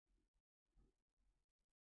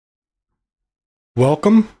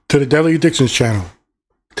Welcome to the Deadly Addictions channel.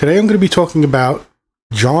 Today I'm going to be talking about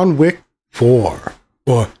John Wick 4,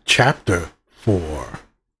 or Chapter 4.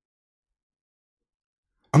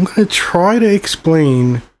 I'm going to try to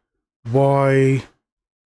explain why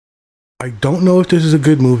I don't know if this is a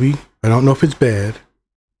good movie, I don't know if it's bad,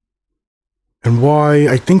 and why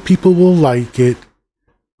I think people will like it,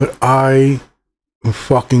 but I am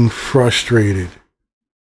fucking frustrated.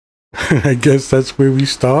 I guess that's where we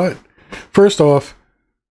start. First off,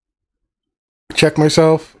 check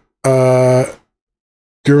myself.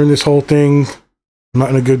 During this whole thing, I'm not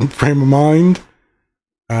in a good frame of mind.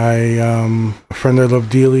 A friend I love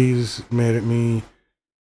dearly is mad at me,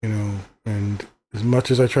 and as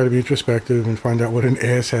much as I try to be introspective and find out what an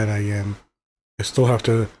asshat I am, I still have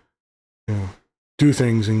to, do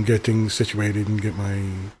things and get things situated and get my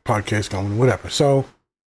podcast going, whatever. So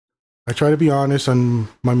I try to be honest on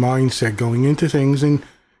my mindset going into things and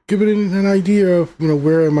give it an idea of,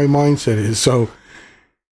 where my mindset is. So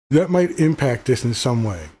that might impact this in some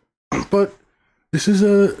way. But this is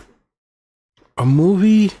a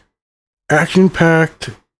movie,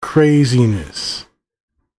 action-packed craziness.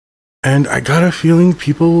 And I got a feeling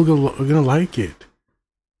people are going to like it.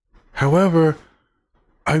 However,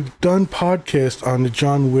 I've done podcasts on the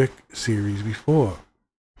John Wick series before.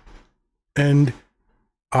 And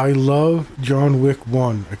I love John Wick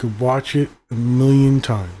 1. I could watch it a million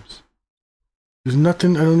times. There's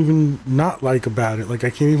nothing I don't even not like about it. Like, I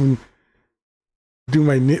can't even do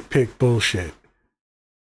my nitpick bullshit.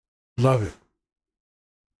 Love it.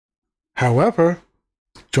 However,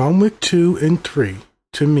 John Wick 2 and 3,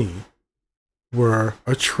 to me, were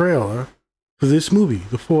a trailer for this movie,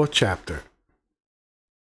 the fourth chapter.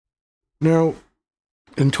 Now,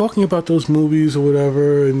 in talking about those movies or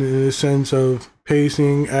whatever, in a sense of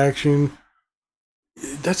pacing, action,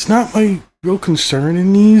 that's not my real concern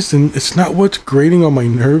in these, and it's not what's grating on my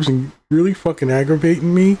nerves and really fucking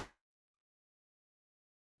aggravating me.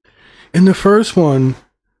 In the first one,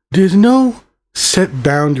 there's no set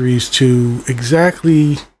boundaries to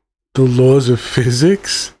exactly the laws of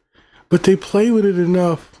physics, but they play with it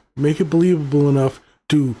enough, make it believable enough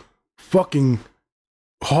to fucking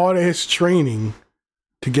hard-ass training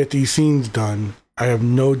to get these scenes done. I have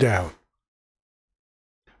no doubt.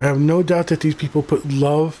 I have no doubt that these people put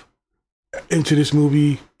love into this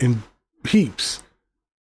movie in heaps.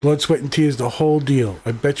 Blood, sweat, and tears, the whole deal.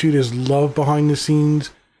 I bet you there's love behind the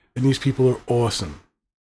scenes, and these people are awesome.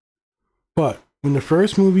 But when the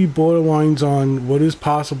first movie borderlines on what is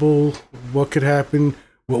possible, what could happen,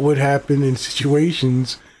 what would happen in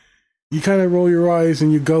situations, you kind of roll your eyes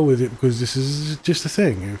and you go with it because this is just a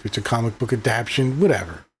thing. If it's a comic book adaptation,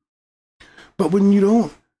 whatever. But when you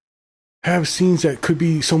don't have scenes that could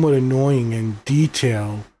be somewhat annoying in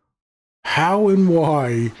detail, how and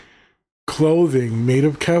why clothing made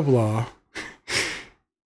of Kevlar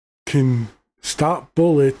can stop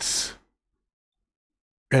bullets,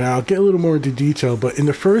 and I'll get a little more into detail, but in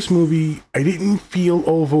the first movie, I didn't feel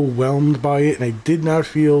overwhelmed by it, and I did not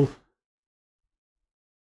feel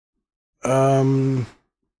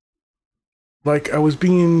like I was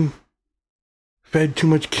being fed too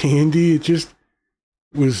much candy. It just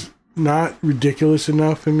was not ridiculous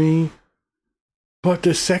enough for me. But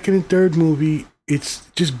the second and third movie, it's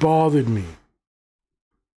just bothered me.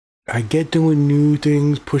 I get doing new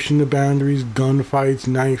things, pushing the boundaries, gun fights,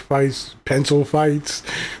 knife fights, pencil fights,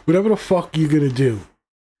 whatever the fuck you're gonna do.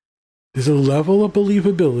 There's a level of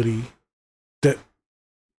believability that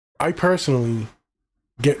I personally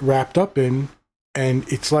get wrapped up in, and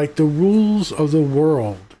it's like the rules of the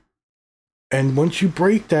world. And once you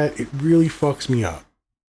break that, it really fucks me up.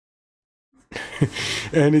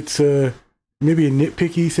 And it's maybe a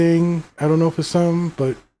nitpicky thing, I don't know, for some,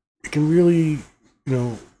 but it can really,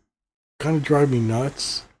 kind of drive me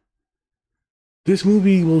nuts. This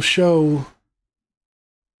movie will show,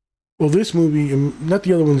 well, this movie, and not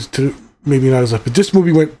the other ones, to maybe not as much, but this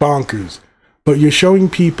movie went bonkers. But you're showing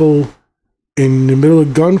people in the middle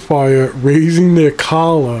of gunfire raising their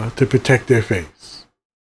collar to protect their face.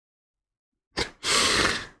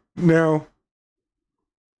 Now,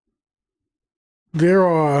 there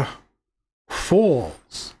are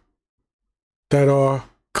falls that are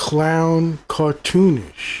clown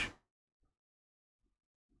cartoonish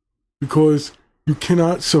because you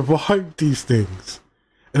cannot survive these things.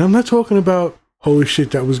 And I'm not talking about, holy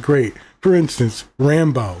shit, that was great. For instance,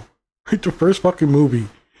 Rambo, like the first fucking movie,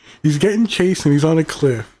 he's getting chased and he's on a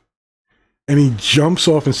cliff and he jumps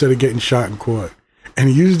off instead of getting shot and caught. And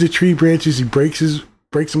he uses the tree branches, he breaks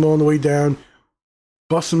them all on the way down,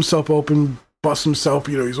 busts himself open, busts himself,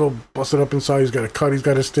 he's all busted up inside, he's got a cut, he's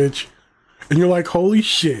got a stitch. And you're like, holy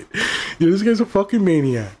shit, this guy's a fucking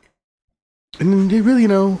maniac. And then they really,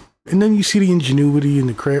 and then you see the ingenuity and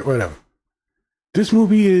the craft, whatever. This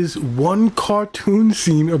movie is one cartoon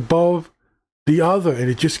scene above the other, and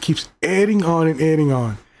it just keeps adding on and adding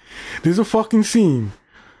on. There's a fucking scene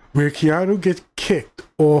where Keanu gets kicked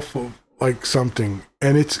off of like something,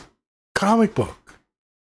 and it's comic book.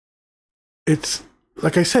 It's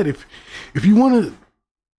like I said, if you want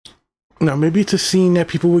to, now maybe it's a scene that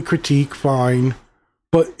people would critique, fine,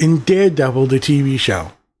 but in Daredevil, the TV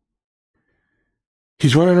show,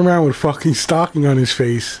 he's running around with fucking stocking on his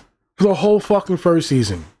face for the whole fucking first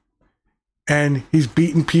season. And he's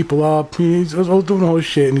beating people up. He's all doing the whole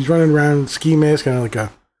shit. And he's running around in ski mask, kind of like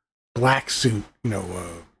a black suit,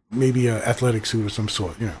 maybe an athletic suit of some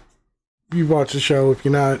sort, You watch the show, if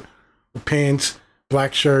you're not, pants,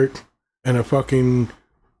 black shirt, and a fucking,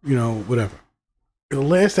 whatever. In the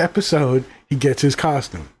last episode, he gets his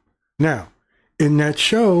costume. Now, in that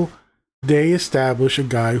show, they establish a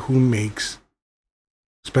guy who makes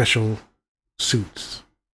special suits.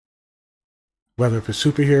 Whether for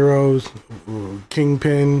superheroes, or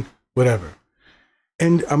Kingpin, whatever.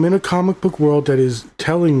 And I'm in a comic book world that is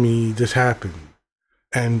telling me this happened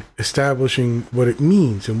and establishing what it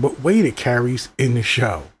means and what weight it carries in the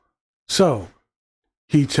show. So,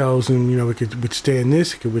 he tells him, it could withstand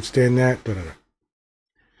this, it could withstand that,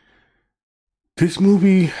 This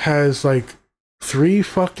movie has like 3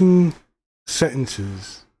 fucking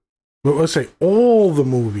sentences. Well, let's say all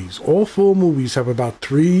 4 movies have about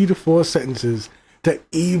 3 to 4 sentences that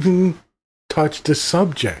even touch the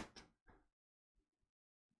subject.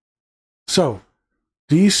 So,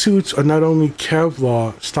 these suits are not only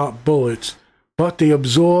Kevlar, stop bullets, but they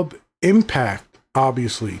absorb impact,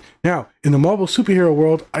 obviously. Now, in the Marvel superhero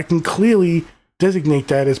world, I can clearly designate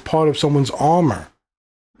that as part of someone's armor,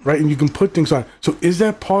 right? And you can put things on. So, is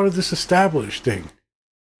that part of this established thing?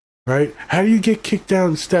 Right? How do you get kicked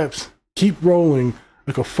down steps, keep rolling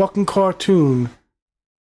like a fucking cartoon,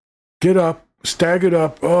 get up, staggered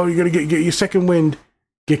up, oh, you gotta get your second wind,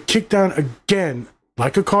 get kicked down again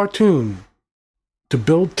like a cartoon to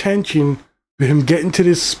build tension for him getting to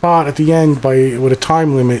this spot at the end with a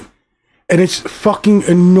time limit. And it's fucking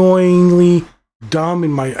annoyingly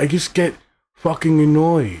dumb I just get fucking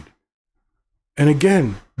annoyed. And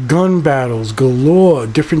again, gun battles galore,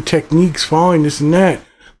 different techniques, fine, this and that.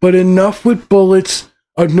 But enough with bullets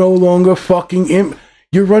are no longer fucking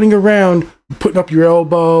you're running around putting up your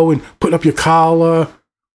elbow and putting up your collar.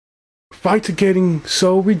 Fights are getting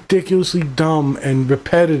so ridiculously dumb and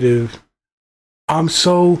repetitive. I'm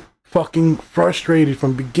so fucking frustrated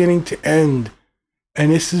from beginning to end.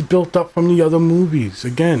 And this is built up from the other movies.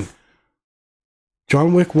 Again,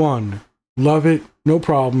 John Wick 1, love it, no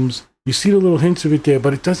problems. You see the little hints of it there,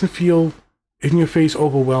 but it doesn't feel in your face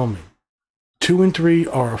overwhelming. 2 and 3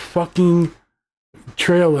 are a fucking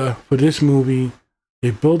trailer for this movie.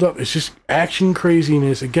 They build up, it's just action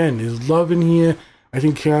craziness. Again, there's love in here. I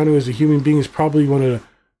think Keanu as a human being is probably one of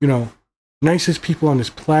the, nicest people on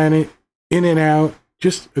this planet. In and out,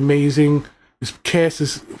 just amazing. This cast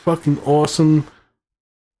is fucking awesome.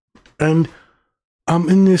 And I'm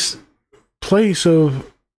in this place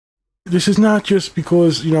of, this is not just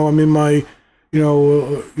because, I'm in my,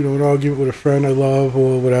 an argument with a friend I love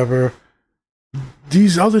or whatever.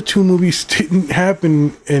 These other 2 movies didn't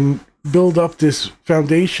happen and build up this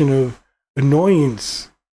foundation of annoyance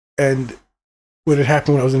and when it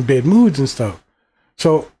happened when I was in bad moods and stuff.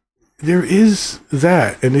 So there is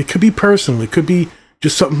that, and it could be personal. It could be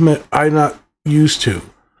just something that I'm not used to.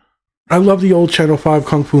 I love the old Channel 5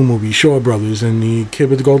 Kung Fu movies, Shaw Brothers and the Kid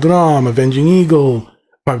with the Golden Arm, Avenging Eagle,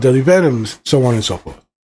 5 Deadly Venoms, so on and so forth.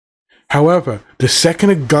 However, the second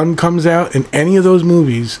a gun comes out in any of those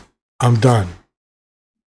movies, I'm done.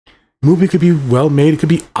 Movie could be well made, it could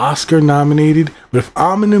be Oscar nominated, but if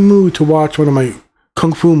I'm in the mood to watch one of my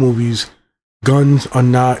Kung Fu movies, guns are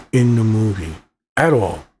not in the movie at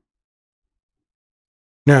all.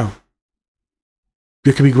 Now,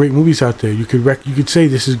 there could be great movies out there. You could say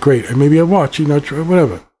this is great, and maybe I watch,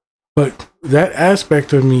 whatever. But that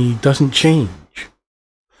aspect of me doesn't change.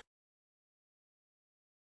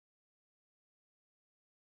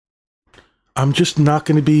 I'm just not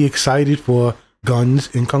going to be excited for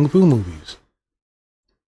guns in Kung Fu movies.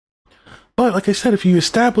 But like I said, if you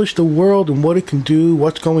establish the world and what it can do,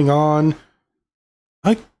 what's going on,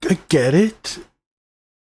 I get it.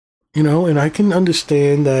 And I can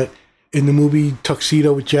understand that in the movie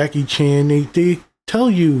Tuxedo with Jackie Chan, they tell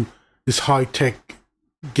you this high-tech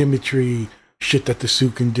gimmickry shit that the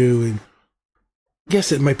suit can do. And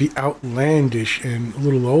yes, it might be outlandish and a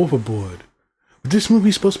little overboard. But this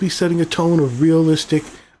movie's supposed to be setting a tone of realistic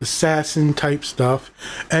assassin type stuff.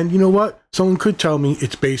 And you know what? Someone could tell me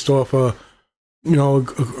it's based off a,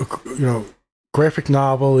 graphic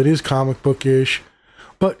novel. It is comic bookish.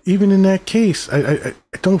 But even in that case, I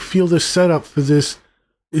don't feel the setup for this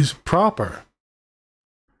is proper.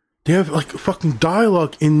 They have like fucking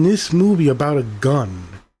dialogue in this movie about a gun.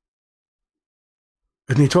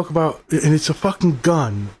 And they talk about, and it's a fucking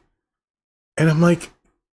gun. And I'm like,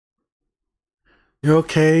 you're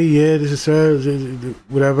okay, yeah, this is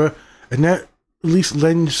whatever. And that at least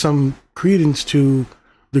lends some credence to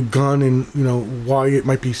the gun and, why it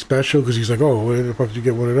might be special. Because he's like, oh, where the fuck did you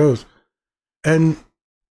get one of those? And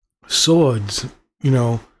swords,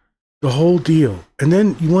 the whole deal. And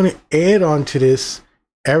then you want to add on to this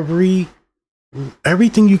everything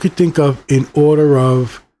you could think of in order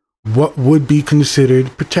of what would be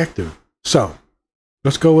considered protective. So,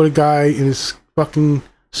 let's go with a guy in his fucking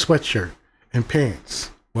sweatshirt and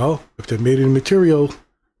pants. Well, if they're made of material,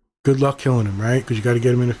 good luck killing him, right? Because you got to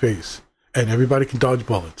get him in the face. And everybody can dodge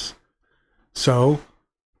bullets. So,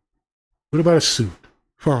 what about a suit?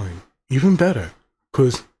 Fine. Even better.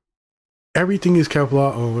 Because everything is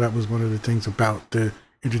Kevlar. Oh, that was one of the things about the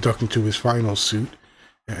introduction to his final suit,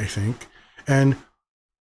 I think. And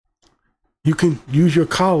you can use your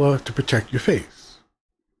collar to protect your face.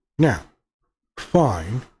 Now,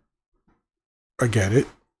 fine. I get it.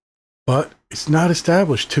 But it's not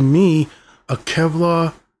established. To me, a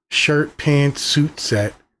Kevlar shirt, pants, suit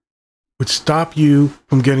set would stop you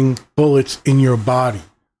from getting bullets in your body.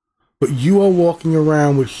 But you are walking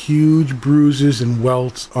around with huge bruises and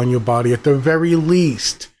welts on your body at the very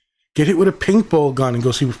least. Get hit with a paintball gun and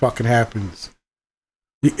go see what fucking happens.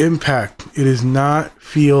 The impact, it does not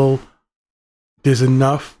feel there's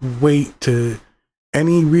enough weight to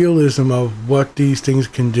any realism of what these things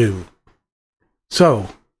can do. So,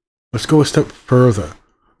 let's go a step further.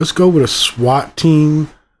 Let's go with a SWAT team,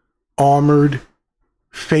 armored,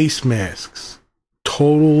 face masks,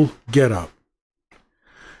 total getup.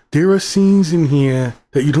 There are scenes in here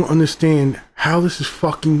that you don't understand how this is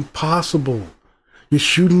fucking possible. You're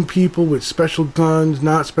shooting people with special guns,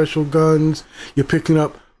 not special guns. You're picking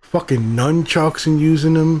up fucking nunchucks and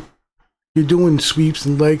using them. You're doing sweeps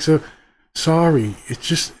and legs. Sorry, it's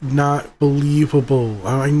just not believable.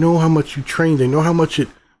 I know how much you trained. I know how much it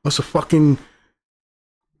must have fucking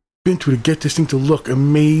been through to get this thing to look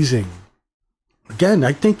amazing. Again,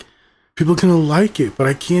 I think people are gonna like it, but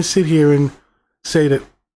I can't sit here and say that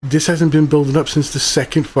this hasn't been building up since the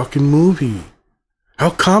second fucking movie. How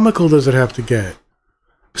comical does it have to get?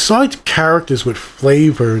 Besides characters with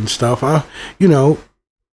flavor and stuff, I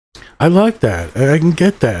like that. I can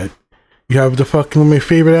get that. You have the fucking, one of my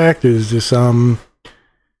favorite actors, this Ian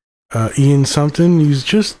something. He's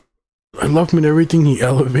just, I love him in everything. He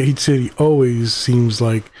elevates it. He always seems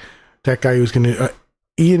like that guy who's gonna,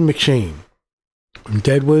 Ian McShane from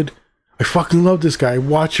Deadwood. I fucking love this guy. I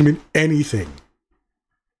watch him in anything.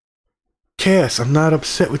 Cast, I'm not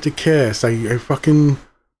upset with the cast. I fucking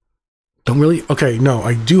don't really, okay, no,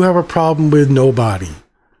 I do have a problem with Nobody.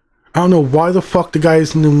 I don't know why the fuck the guy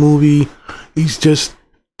is in the movie. He's just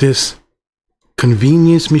this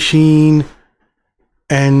convenience machine.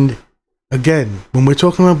 And again, when we're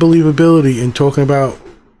talking about believability and talking about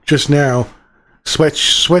just now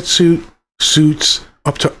sweatsuit, suits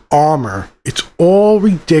up to armor, it's all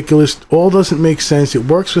ridiculous. All doesn't make sense. It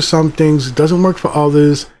works for some things, it doesn't work for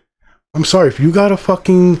others. I'm sorry, if you got a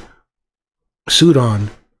fucking suit on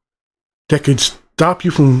that could stop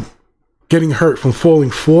you from getting hurt from falling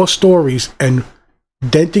 4 stories and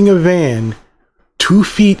denting a van 2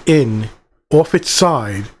 feet in off its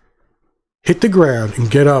side, hit the ground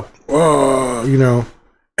and get up, and you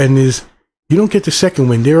don't get the second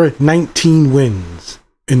win. There are 19 wins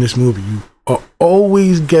in this movie. You are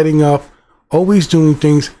always getting up, always doing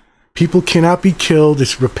things. People cannot be killed.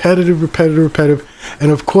 It's repetitive. And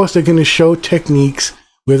of course, they're going to show techniques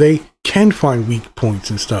where they can find weak points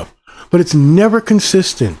and stuff. But it's never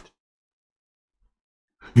consistent.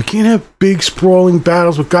 You can't have big, sprawling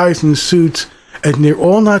battles with guys in suits and they're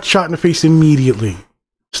all not shot in the face immediately.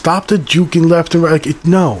 Stop the juking left and right.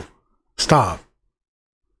 No. Stop.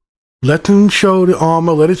 Let them show the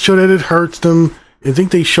armor. Let it show that it hurts them. I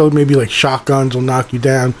think they showed maybe like shotguns will knock you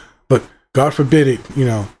down. But God forbid it,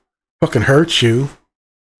 fucking hurts you.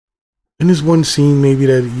 And there's one scene maybe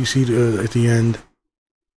that you see at the end.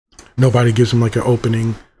 Nobody gives him like an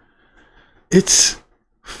opening. It's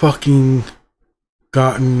fucking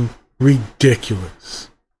gotten ridiculous.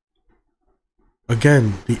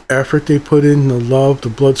 Again, the effort they put in, the love, the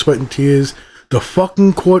blood, sweat, and tears, the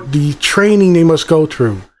fucking the training they must go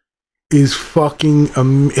through is fucking,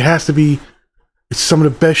 it has to be, it's some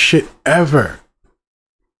of the best shit ever.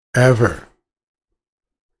 ever.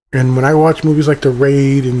 And when I watch movies like The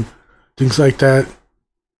Raid and things like that,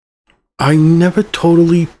 I never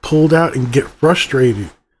totally pulled out and get frustrated.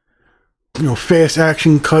 You know, fast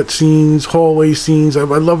action cutscenes, hallway scenes, I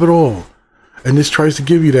love it all. And this tries to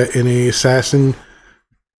give you that in a assassin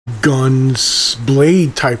guns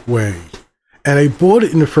blade type way. And I bought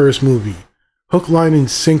it in the first movie. Hook, line, and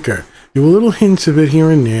sinker. There were little hints of it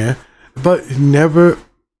here and there, but it never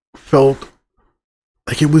felt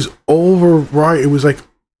like it was it was like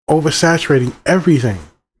oversaturating everything.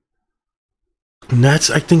 And that's,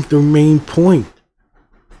 I think, the main point.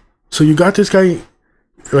 So you got this guy,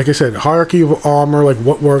 like I said, hierarchy of armor, like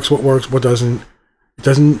what works, what doesn't. It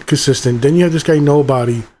doesn't consistent. Then you have this guy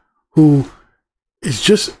Nobody, who is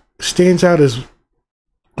just stands out as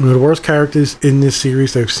one of the worst characters in this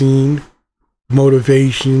series I've seen.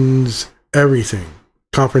 Motivations, everything.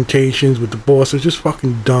 Confrontations with the boss are just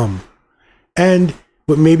fucking dumb. And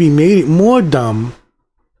what maybe made it more dumb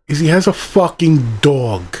is he has a fucking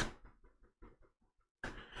dog.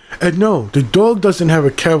 And no, the dog doesn't have a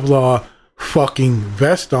Kevlar fucking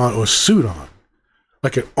vest on or suit on.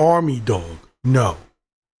 Like an army dog. No.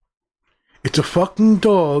 It's a fucking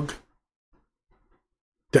dog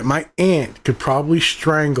that my aunt could probably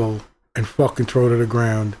strangle and fucking throw to the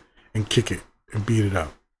ground and kick it and beat it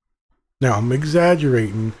up. Now, I'm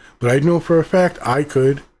exaggerating, but I know for a fact I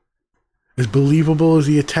could. As believable as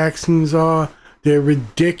the attack scenes are, they're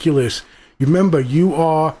ridiculous. You remember, you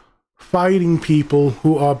are fighting people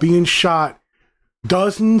who are being shot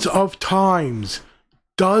dozens of times.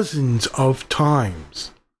 Dozens of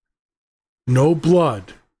times. No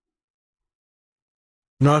blood.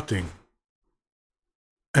 Nothing.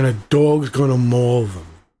 And a dog's gonna maul them.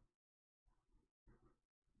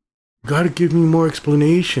 You gotta give me more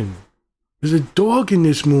explanation. There's a dog in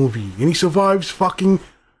this movie, and he survives fucking...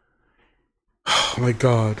 Oh my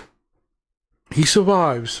god. He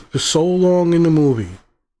survives for so long in the movie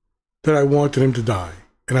that I wanted him to die.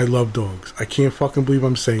 And I love dogs. I can't fucking believe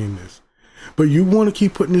I'm saying this. But you want to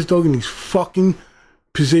keep putting this dog in these fucking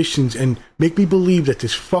positions and make me believe that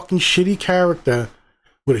this fucking shitty character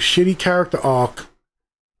with a shitty character arc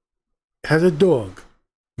has a dog.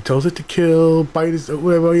 He tells it to kill, bite his,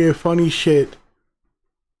 whatever, yeah, funny shit.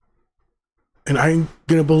 And I ain't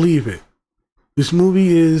gonna believe it. This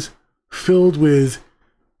movie is filled with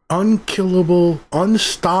unkillable,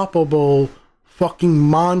 unstoppable fucking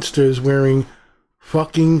monsters wearing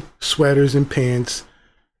fucking sweaters and pants,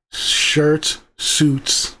 shirts,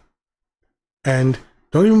 suits, and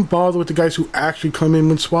don't even bother with the guys who actually come in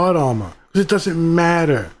with SWAT armor. Because it doesn't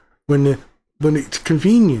matter when it's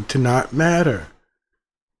convenient to not matter.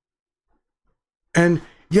 And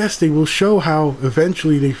yes, they will show how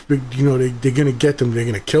eventually they're gonna get them, they're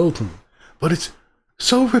gonna kill them. But it's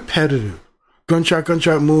so repetitive.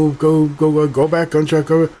 Gunshot, move, go back, gunshot,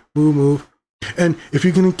 go, move. And if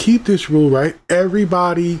you're gonna keep this rule, right,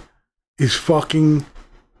 everybody is fucking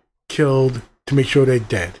killed to make sure they're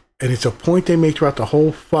dead. And it's a point they make throughout the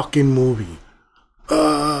whole fucking movie.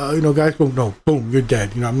 Guys, boom, you're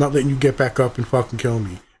dead. I'm not letting you get back up and fucking kill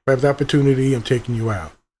me. If I have the opportunity, I'm taking you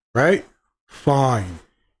out. Right? Fine.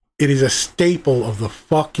 It is a staple of the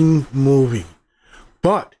fucking movie.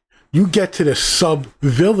 But you get to the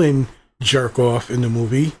sub-villain jerk-off in the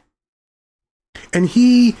movie, and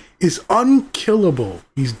he is unkillable.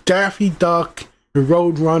 He's Daffy Duck, the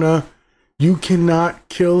Roadrunner. You cannot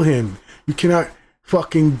kill him. You cannot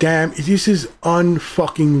fucking this is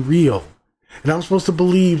unfucking real. And I'm supposed to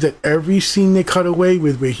believe that every scene they cut away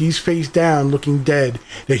with where he's face down looking dead,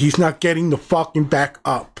 that he's not getting the fucking back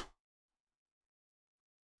up.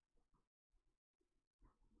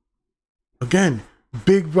 Again,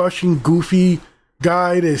 big Russian goofy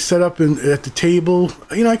guy that's set up at the table.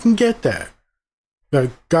 I can get that. Got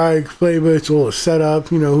a guy flavor, it's all a setup,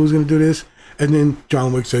 who's gonna do this? And then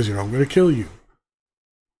John Wick says, I'm gonna kill you.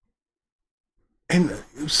 And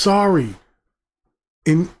sorry,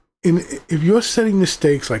 if you're setting the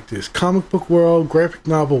stakes like this, comic book world, graphic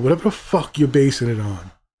novel, whatever the fuck you're basing it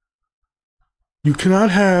on, you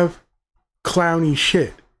cannot have clowny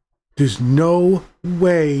shit. There's no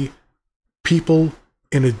way people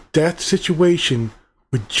in a death situation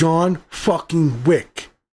with John fucking Wick.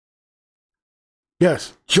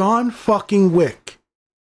 Yes, John fucking Wick.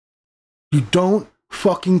 You don't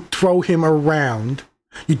fucking throw him around.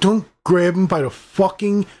 You don't grab him by the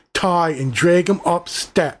fucking tie and drag him up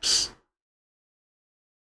steps.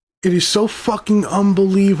 It is so fucking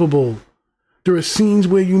unbelievable. There are scenes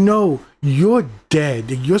where you're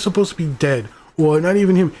dead. You're supposed to be dead. Or not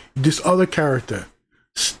even him, this other character.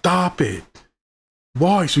 Stop it.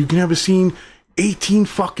 Why? So you can have a scene 18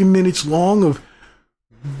 fucking minutes long of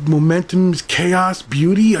momentum's chaos,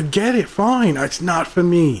 beauty, I get it, fine. It's not for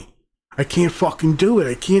me. I can't fucking do it.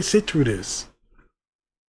 I can't sit through this.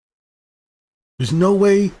 There's no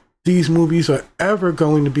way these movies are ever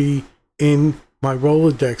going to be in my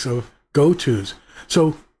Rolodex of go-tos.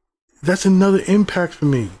 So that's another impact for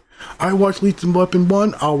me. I watch Lethal Weapon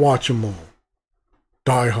 1, I'll watch them all.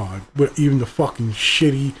 Die Hard, but even the fucking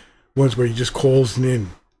shitty ones where he just calls in.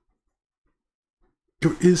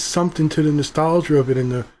 There is something to the nostalgia of it in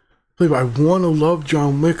the flavor. I want to love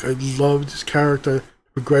John Wick. I love this character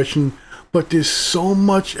progression, but there's so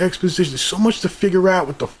much exposition. There's so much to figure out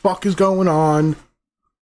what the fuck is going on.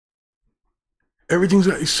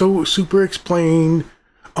 Everything's so super explained.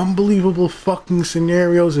 Unbelievable fucking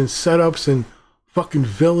scenarios and setups and fucking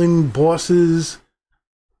villain bosses.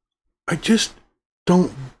 I just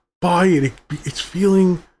don't buy it. It's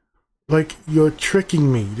feeling like you're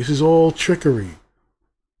tricking me. This is all trickery.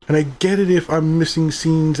 And I get it if I'm missing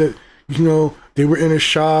scenes that, you know, they were in a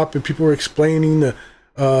shop and people were explaining the,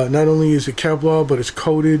 not only is it Kevlar, but it's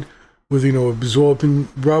coated with, you know, absorbing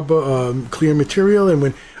rubber, clear material. And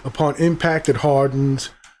when upon impact, it hardens,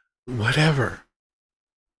 whatever.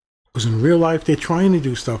 Because in real life, they're trying to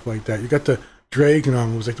do stuff like that. You got the Dragon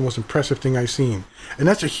on, it was like the most impressive thing I've seen. And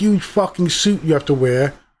that's a huge fucking suit you have to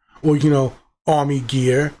wear, or, you know, army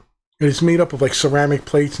gear. And it's made up of like ceramic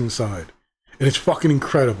plates inside. And it's fucking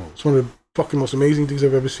incredible. It's one of the fucking most amazing things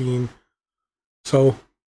I've ever seen. So,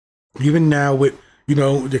 even now with, you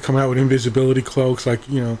know, they're coming out with invisibility cloaks, like,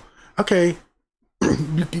 you know, okay,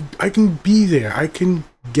 I can be there. I can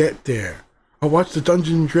get there. I watched the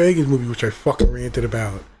Dungeons and Dragons movie, which I fucking ranted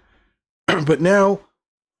about. But now,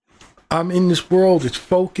 I'm in this world. It's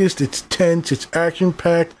focused, it's tense, it's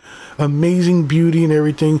action-packed, amazing beauty and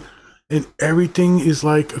everything. And everything is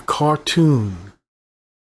like a cartoon.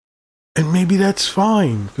 And maybe that's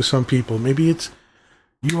fine for some people. Maybe it's,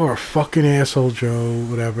 you are a fucking asshole, Joe,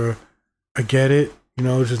 whatever. I get it. You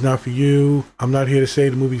know, this is not for you. I'm not here to say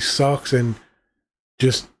the movie sucks and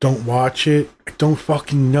just don't watch it. I don't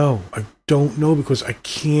fucking know. I don't know because I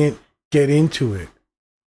can't get into it.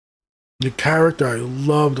 The character, I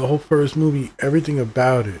love the whole first movie, everything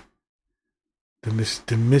about it.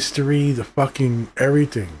 The mystery, the fucking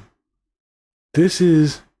everything. This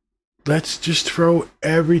is, let's just throw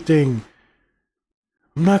everything.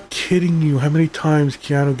 I'm not kidding you how many times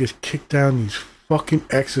Keanu gets kicked down these fucking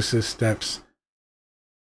exorcist steps.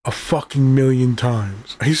 A fucking million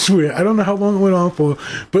times. I swear. I don't know how long it went on for,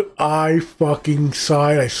 but I fucking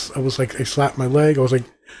sighed. I was like, I slapped my leg. I was like,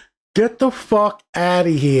 get the fuck out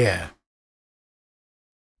of here.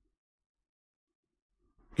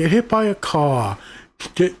 Get hit by a car.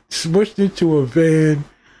 Get smushed into a van.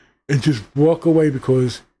 And just walk away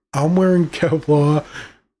because I'm wearing Kevlar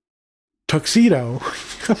tuxedo.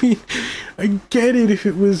 I mean, I get it if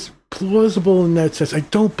it was plausible in that sense. I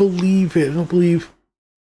don't believe it. I don't believe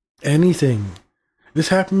anything. This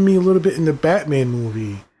happened to me a little bit in the Batman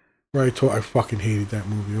movie, where I fucking hated that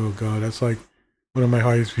movie. Oh god, that's like one of my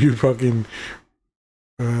highest viewed fucking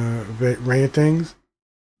rantings.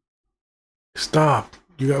 Stop.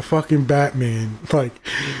 You got fucking Batman. Like,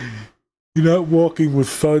 you're not walking with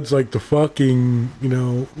thuds like the fucking, you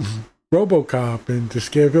know, RoboCop and to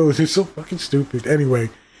scare villains. It's so fucking stupid.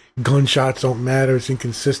 Anyway, gunshots don't matter. It's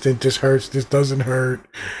inconsistent. This hurts. This doesn't hurt.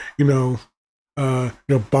 You know,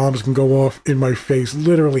 bombs can go off in my face,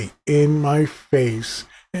 literally in my face.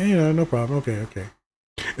 And, you know, no problem. Okay.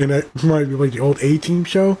 And that reminds me of like the old A-Team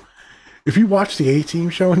show. If you watch the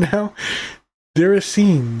A-Team show now, there are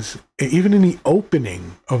scenes, even in the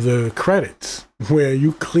opening of the credits, where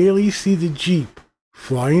you clearly see the Jeep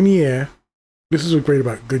fly in the air. This is what's great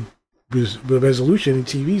about good resolution in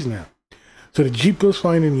TVs now. So the Jeep goes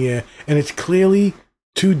flying in the air, and it's clearly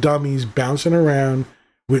two dummies bouncing around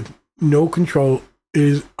with no control. It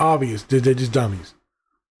is obvious they're just dummies.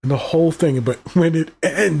 And the whole thing, but when it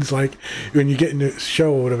ends, like when you get in the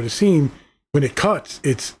show or whatever, the scene, when it cuts,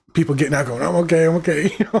 it's people getting out going, I'm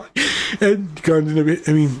okay. You know? And guns in a bit.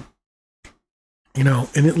 I mean, you know,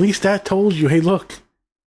 and at least that told you, hey, look,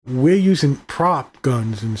 we're using prop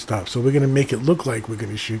guns and stuff, so we're going to make it look like we're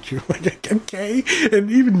going to shoot you. Like, okay.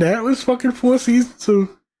 And even that was fucking 4 seasons, so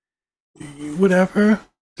whatever.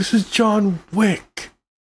 This is John Wick.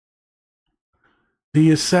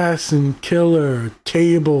 The assassin, killer,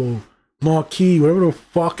 table, marquee, whatever the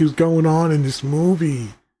fuck is going on in this movie.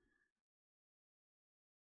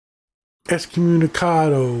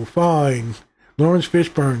 Excommunicado, fine. Lawrence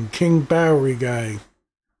Fishburne, King Bowery guy.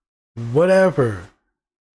 Whatever.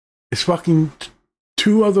 It's fucking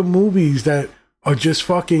 2 other movies that are just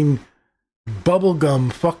fucking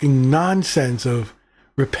bubblegum fucking nonsense of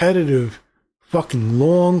repetitive fucking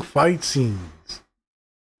long fight scenes.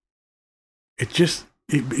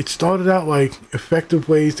 It started out like effective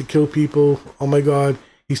ways to kill people. Oh my god,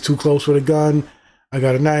 he's too close with a gun. I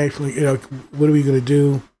got a knife. Like, what are we gonna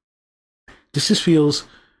do? This just feels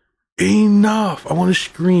enough. I want to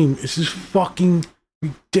scream. This is fucking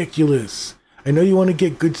ridiculous. I know you want to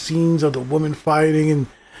get good scenes of the woman fighting and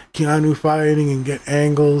Keanu fighting and get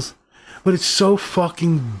angles, but it's so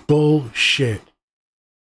fucking bullshit.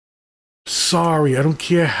 Sorry, I don't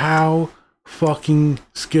care how fucking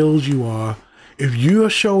skilled you are. If you are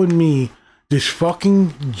showing me this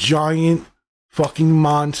fucking giant fucking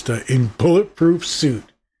monster in bulletproof suit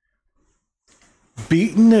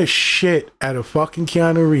beating the shit out of fucking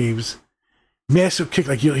Keanu Reeves, massive kick,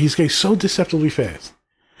 like he's getting so deceptively fast.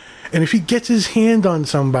 And if he gets his hand on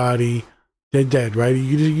somebody, they're dead, right?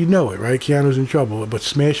 You know it, right? Keanu's in trouble, but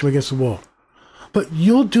smash him against the wall. But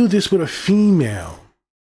you'll do this with a female.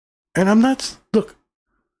 And I'm not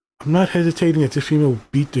hesitating that this female will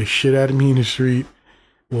beat the shit out of me in the street.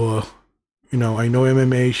 Or, I know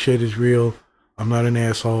MMA shit is real. I'm not an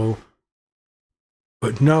asshole.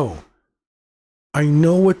 But no. I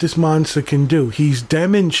know what this monster can do. He's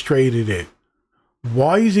demonstrated it.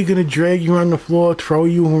 Why is he going to drag you on the floor, throw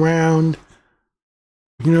you around?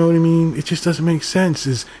 You know what I mean? It just doesn't make sense.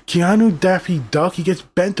 Is Keanu Daffy Duck? He gets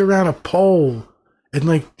bent around a pole.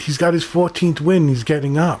 And he's got his 14th win. He's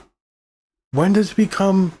getting up. When does it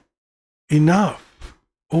become enough?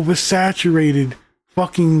 Oversaturated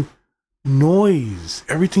fucking noise.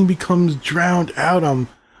 Everything becomes drowned out. I'm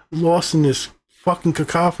lost in this fucking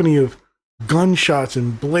cacophony of gunshots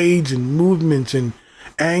and blades and movements and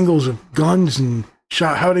angles of guns and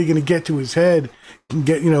shot. How are they going to get to his head and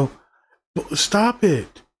get, stop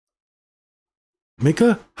it. Make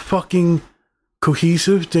a fucking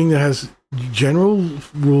cohesive thing that has general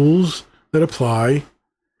rules that apply.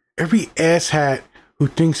 Every asshat who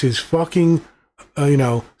thinks his fucking,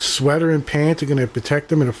 sweater and pants are going to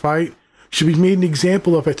protect him in a fight should be made an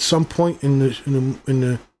example of at some point in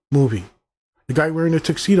the movie. The guy wearing the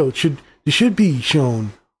tuxedo should be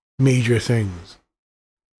shown major things.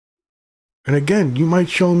 And again, you might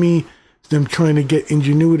show me them trying to get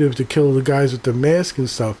ingenuitive to kill the guys with the mask and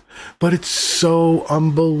stuff, but it's so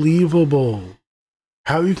unbelievable.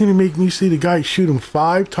 How are you going to make me see the guy shoot him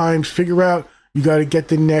 5 times, figure out you got to get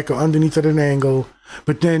the neck or underneath at an angle,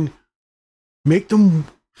 but then make them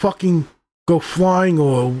fucking go flying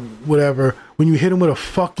or whatever when you hit him with a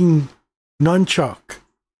fucking nunchuck?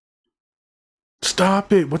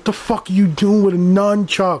 Stop it. What the fuck are you doing with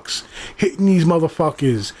nunchucks hitting these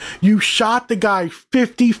motherfuckers? You shot the guy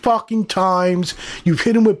 50 fucking times. You've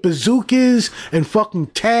hit him with bazookas and fucking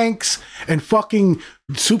tanks and fucking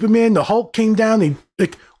Superman. The Hulk came down.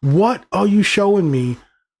 What are you showing me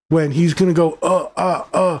when he's gonna go,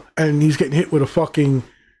 and he's getting hit with a fucking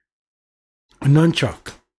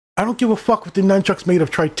nunchuck? I don't give a fuck what the nunchuck's made of.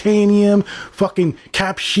 Titanium, fucking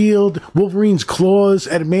cap shield, Wolverine's claws,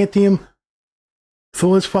 adamantium.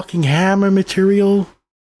 Thor's fucking hammer material.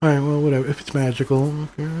 Alright, well, whatever. If it's magical,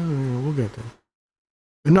 okay, we'll get there.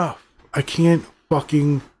 Enough. I can't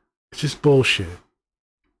fucking... It's just bullshit.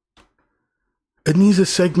 It needs a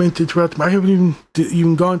segmented throughout the... I haven't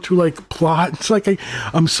even gone through, plot. It's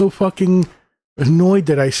I'm so fucking annoyed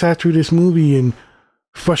that I sat through this movie in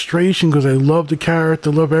frustration because I love the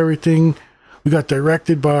character, love everything. We got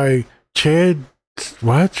directed by Chad...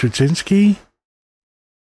 What? Straczynski?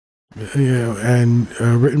 Yeah, and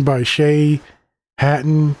written by Shay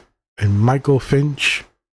Hatton and Michael Finch.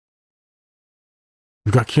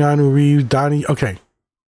 We've got Keanu Reeves, Donnie. Okay,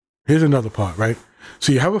 here's another part, right?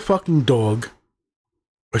 So you have a fucking dog,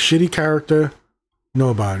 a shitty character,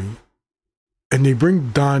 nobody, and they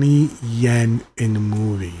bring Donnie Yen in the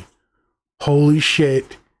movie. Holy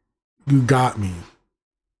shit, you got me.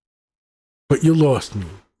 But you lost me.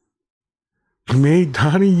 You made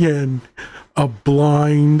Donnie Yen a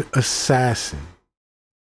blind assassin.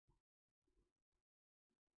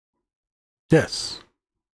 Yes.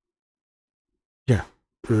 Yeah.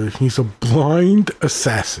 He's a blind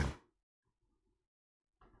assassin.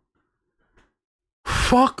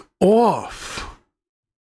 Fuck off.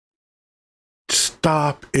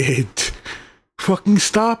 Stop it. Fucking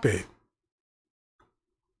stop it.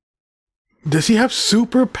 Does he have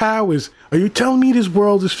superpowers? Are you telling me this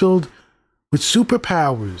world is filled with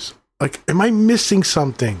superpowers? Am I missing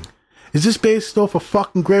something? Is this based off a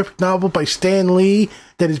fucking graphic novel by Stan Lee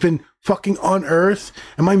that has been fucking unearthed?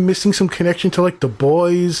 Am I missing some connection to The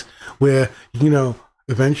Boys, where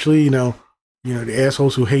eventually the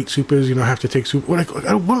assholes who hate supers have to take super? I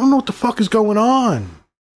don't know what the fuck is going on.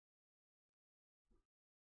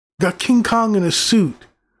 Got King Kong in a suit,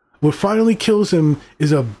 what finally kills him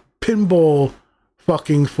is a pinball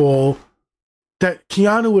fucking fall that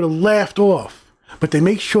Keanu would have laughed off. But they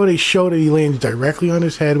make sure they show that he lands directly on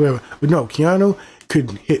his head, whatever. But no, Keanu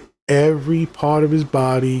could hit every part of his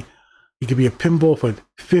body. He could be a pinball for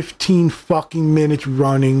 15 fucking minutes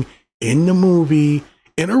running in the movie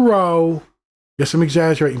in a row. Yes, I'm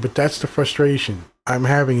exaggerating, but that's the frustration I'm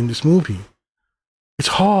having in this movie. It's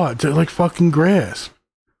hard to like fucking grasp.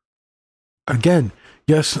 Again,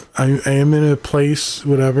 yes, I am in a place,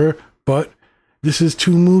 whatever, but this is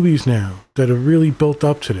 2 movies now that are really built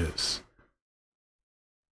up to this.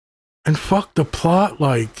 And fuck the plot,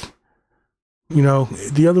 like, you know,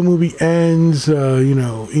 the other movie ends, you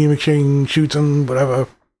know, Ian McShane shoots him, whatever.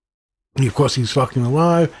 Of course, he's fucking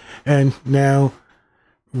alive. And now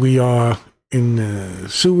we are in the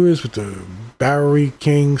sewers with the Bowery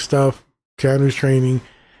King stuff, Keanu's training,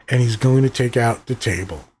 and he's going to take out the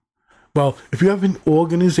table. Well, if you have an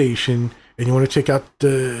organization and you want to take out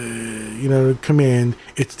the, you know, the command,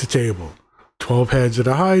 it's the table. 12 heads of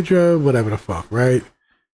the Hydra, whatever the fuck, right?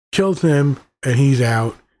 Kills him, and he's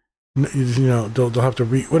out. You know, they'll have to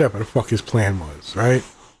whatever the fuck his plan was, right?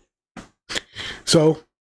 So,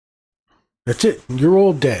 that's it. You're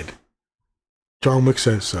all dead. John Wick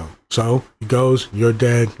says so. So, he goes, you're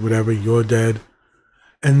dead, whatever, you're dead.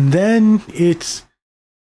 And then it's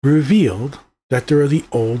revealed that there are the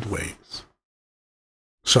old ways.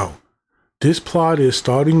 So, this plot is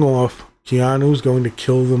starting off, Keanu's going to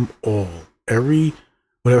kill them all.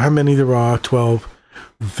 Whatever, how many there are, 12.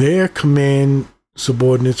 Their command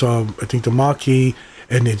subordinates are, I think, the Marquis,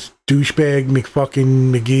 and it's douchebag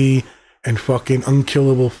McFucking McGee and fucking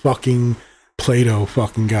unkillable fucking Plato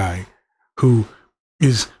fucking guy who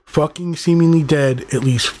is fucking seemingly dead at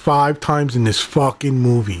least 5 times in this fucking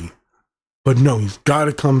movie. But no, he's got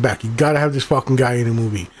to come back. You got to have this fucking guy in the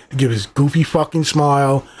movie to give his goofy fucking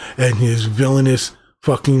smile and his villainous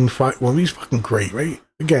fucking fight. Well, he's fucking great, right?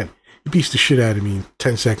 Again, he beats the shit out of me in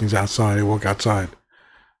 10 seconds outside. I walk outside.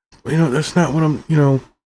 But, you know, that's not what I'm, you know,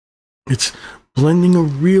 it's blending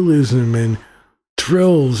of realism and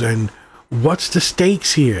thrills and what's the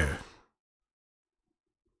stakes here?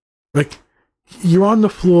 Like, you're on the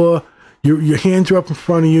floor, your hands are up in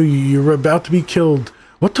front of you, you're about to be killed.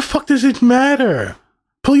 What the fuck does it matter?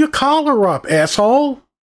 Pull your collar up, asshole.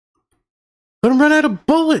 Let him run out of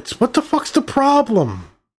bullets. What the fuck's the problem?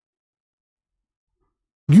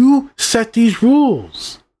 You set these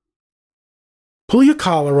rules. Pull your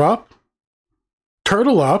collar up,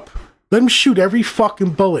 turtle up, let him shoot every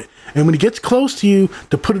fucking bullet. And when he gets close to you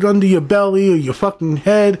to put it under your belly or your fucking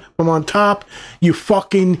head from on top, you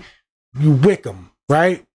wick him,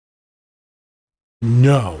 right?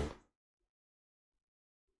 No.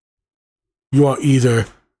 You are either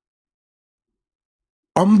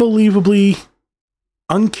unbelievably,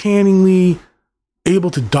 uncannily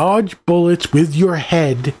able to dodge bullets with your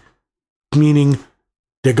head, meaning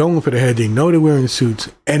they're going for the head, they know they're wearing suits,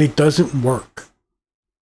 and it doesn't work.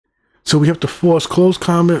 So we have to force close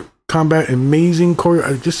combat, amazing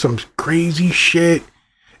choreo, just some crazy shit,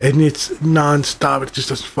 and it's non-stop. It just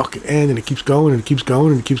doesn't fucking end, and it keeps going, and it keeps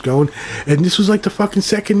going, and it keeps going. And this was like the fucking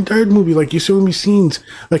second, third movie. Like, you saw me scenes.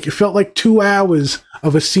 Like, it felt like 2 hours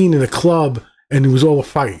of a scene in a club, and it was all a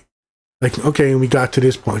fight. Like, okay, and we got to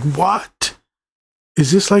this point. What?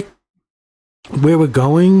 Is this like where we're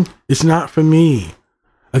going? It's not for me.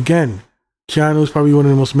 Again, Keanu is probably one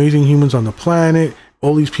of the most amazing humans on the planet.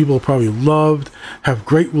 All these people are probably loved, have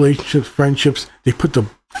great relationships, friendships. They put the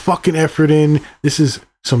fucking effort in. This is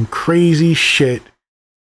some crazy shit.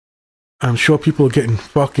 I'm sure people are getting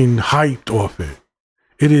fucking hyped off it.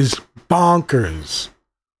 It is bonkers.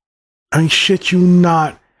 I mean, shit you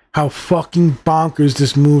not how fucking bonkers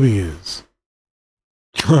this movie is.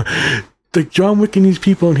 Like, John Wick and these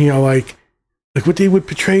people in here are like what they would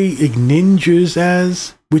portray ninjas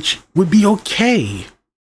as, which would be okay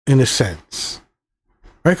in a sense.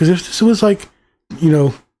 Right? Because if this was like, you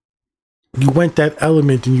know, you went that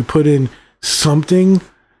element and you put in something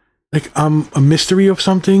like a mystery of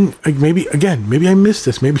something, like maybe I missed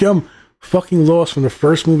this. Maybe I'm fucking lost from the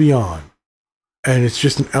first movie on. And it's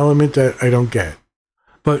just an element that I don't get.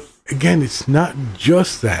 But again, it's not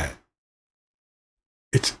just that.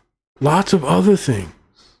 It's lots of other things.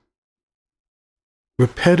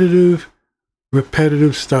 Repetitive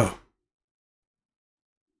stuff.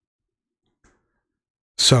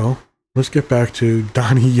 So, let's get back to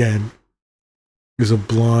Donnie Yen is a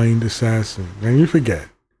blind assassin. And you forget.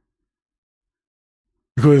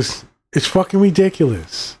 Because it's fucking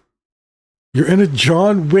ridiculous. You're in a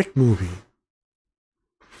John Wick movie.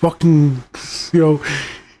 Fucking, you know,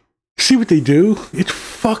 see what they do? It's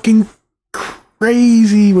fucking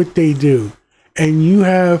crazy what they do. And you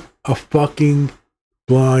have a fucking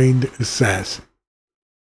blind assassin.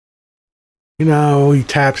 You know, he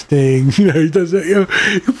taps things, you know, he does that, you know,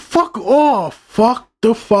 fuck off. Fuck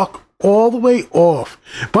the fuck all the way off.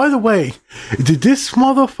 By the way, did this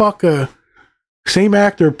motherfucker, same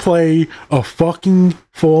actor, play a fucking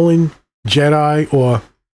fallen Jedi or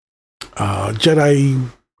Jedi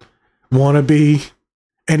wannabe?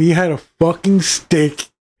 And he had a fucking stick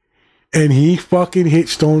and he fucking hit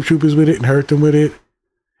stormtroopers with it and hurt them with it?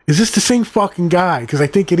 Is this the same fucking guy? Because I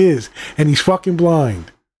think it is. And he's fucking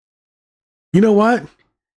blind. You know what?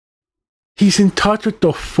 He's in touch with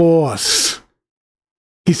the Force.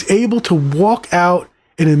 He's able to walk out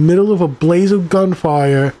in the middle of a blaze of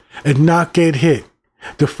gunfire and not get hit.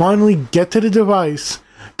 To finally get to the device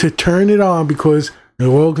to turn it on because they're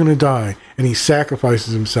all gonna die. And he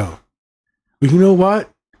sacrifices himself. But you know what?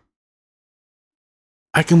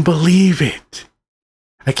 I can believe it.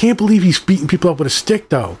 I can't believe he's beating people up with a stick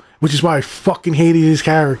though. Which is why I fucking hated his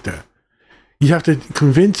character. You have to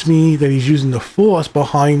convince me that he's using the Force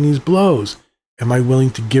behind these blows. Am I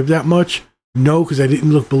willing to give that much? No, because I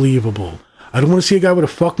didn't look believable. I don't want to see a guy with a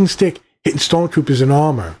fucking stick hitting stormtroopers in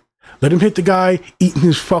armor. Let him hit the guy eating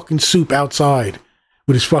his fucking soup outside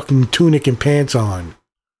with his fucking tunic and pants on.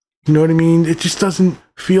 You know what I mean? It just doesn't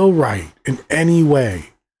feel right in any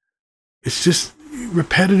way. It's just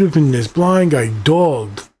repetitive in this blind guy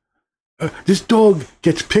dog. This dog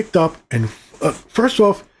gets picked up and first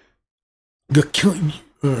off, all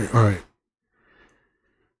right.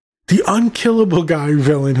 The unkillable guy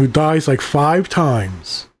villain who dies like 5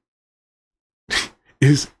 times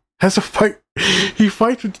has a fight. He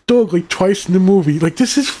fights with the dog like twice in the movie. Like,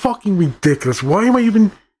 this is fucking ridiculous. Why am I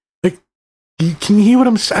even like? Can you hear what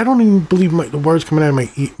I'm saying? I don't even believe the words coming out of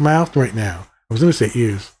my mouth right now. I was gonna say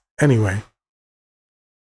ears. Anyway,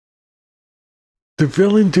 the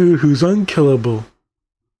villain dude who's unkillable,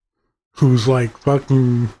 who's like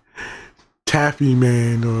fucking Taffy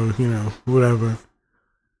Man or, you know, whatever,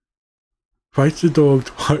 fights the dog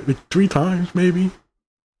like 3 times maybe,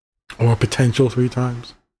 or a potential 3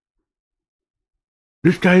 times.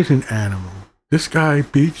 This guy's an animal. This guy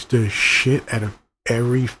beats the shit out of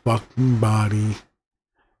every fucking body.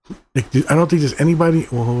 Like, I don't think there's anybody.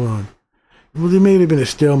 Well, hold on. Well, there may have been a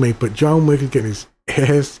stalemate, but John Wick is getting his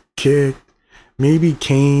ass kicked. Maybe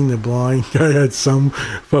Kane, the blind guy, had some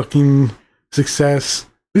fucking success.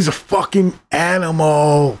 He's a fucking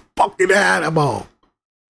animal. Fucking animal.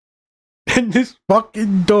 And this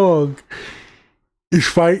fucking dog is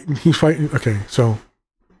fighting. He's fighting. Okay, so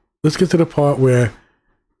let's get to the part where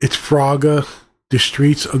it's Frogger. The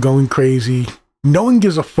streets are going crazy. No one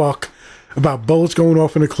gives a fuck about bullets going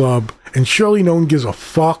off in a club. And surely no one gives a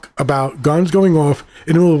fuck about guns going off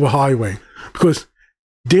in the middle of a highway. Because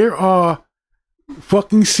there are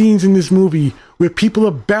fucking scenes in this movie where people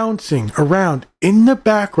are bouncing around in the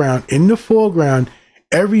background, in the foreground,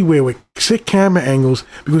 everywhere with sick camera angles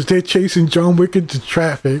because they're chasing John Wick into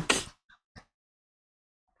traffic.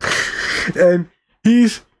 And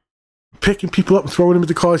he's picking people up and throwing them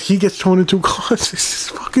into cars. He gets thrown into cars. This is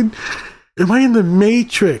fucking... Am I in the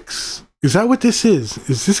Matrix? Is that what this is?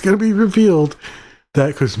 Is this going to be revealed that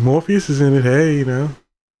because Morpheus is in it, hey, you know,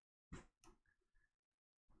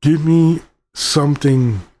 give me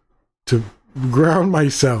something to ground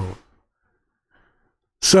myself.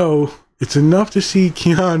 So it's enough to see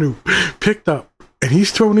Keanu picked up and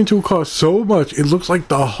he's thrown into a car so much it looks like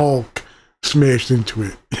the Hulk smashed into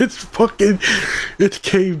it. It's fucking, it's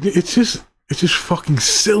caved. It's just fucking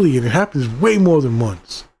silly, and it happens way more than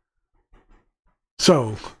once.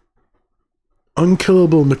 So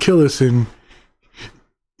unkillable McKillison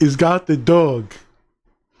is got the dog,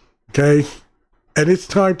 okay, and it's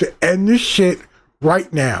time to end this shit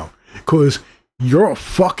right now because you're a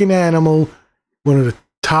fucking animal, one of the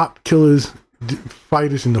top killers,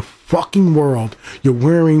 fighters in the fucking world. You're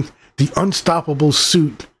wearing the unstoppable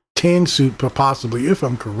suit, tan suit, possibly, if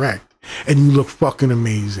I'm correct, and you look fucking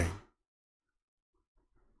amazing.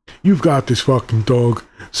 You've got this fucking dog,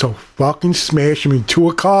 so fucking smash him into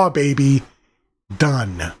a car, baby.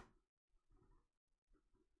 Done.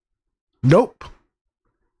 Nope.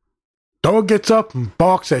 Dog gets up and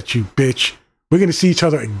barks at you, bitch. We're gonna see each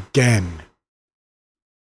other again.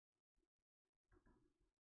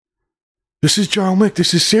 This is John Wick.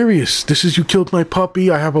 This is serious. This is you killed my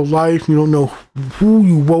puppy. I have a life. You don't know who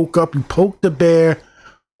you woke up. You poked the bear.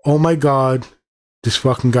 Oh my God. This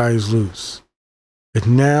fucking guy is loose.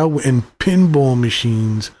 And now we're in pinball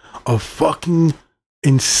machines of fucking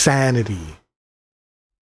insanity.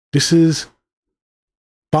 This is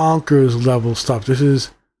bonkers level stuff. This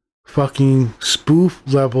is fucking spoof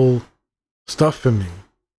level stuff for me.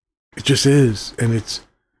 It just is. And it's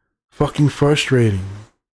fucking frustrating.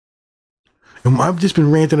 And I've just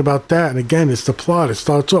been ranting about that. And again, it's the plot. It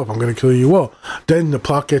starts off, I'm going to kill you all. Then the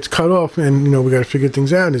plot gets cut off and, you know, we got to figure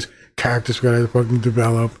things out. And there's characters we got to fucking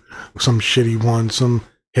develop. Some shitty ones, some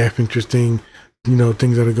half interesting, you know,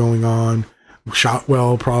 things that are going on. Shot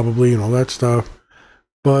well, probably, and all that stuff.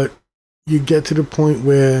 But you get to the point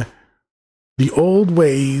where the old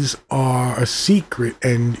ways are a secret.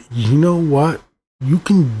 And you know what? You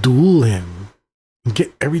can duel him and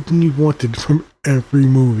get everything you wanted from every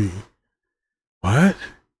movie. What?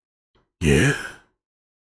 Yeah?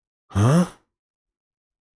 Huh?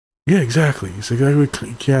 Yeah, exactly. It's exactly what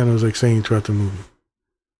Keanu was like saying throughout the movie.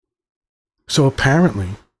 So apparently,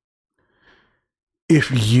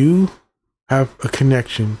 if you have a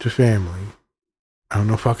connection to family, I don't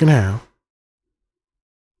know fucking how,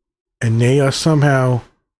 and they are somehow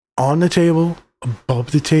on the table,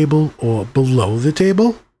 above the table, or below the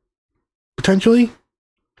table, potentially,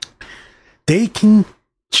 they can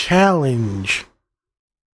challenge.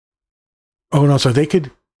 Oh no, so they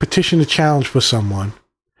could petition a challenge for someone,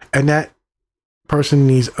 and that person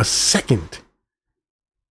needs a second,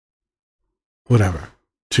 whatever,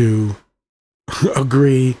 to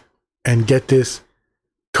agree and get this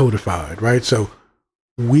codified, right? So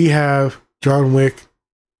we have John Wick,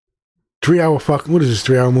 3-hour fucking, what is this,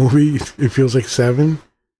 3-hour movie? It feels like 7.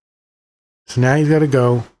 So now he's got to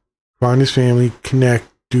go, find his family, connect,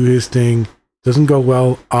 do his thing. Doesn't go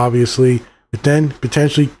well, obviously, but then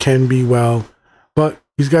potentially can be well. But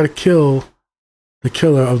he's got to kill the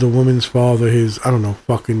killer of the woman's father, his, I don't know,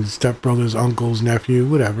 fucking stepbrother's uncle's nephew,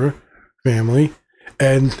 whatever, family.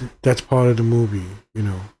 And that's part of the movie, you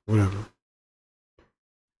know, whatever.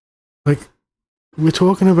 Like, we're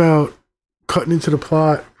talking about cutting into the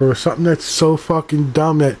plot for something that's so fucking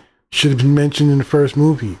dumb that should have been mentioned in the first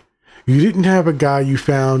movie. You didn't have a guy you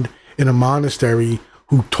found in a monastery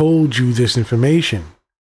who told you this information.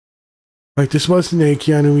 Like, this wasn't a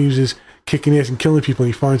Keanu Reeves is kicking ass and killing people,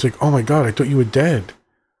 and he finds like, oh my god, I thought you were dead. And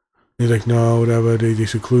he's like, no, whatever, they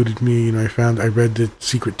secluded me, and I read the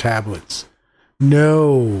secret tablets.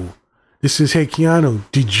 No. This is, hey Keanu,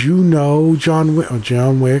 did you know John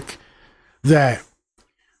Wick, that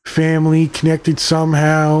family connected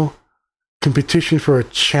somehow can petition for a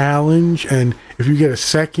challenge, and if you get a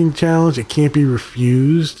second challenge, it can't be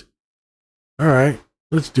refused? Alright,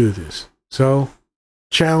 let's do this. So,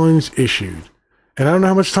 challenge issued. And I don't know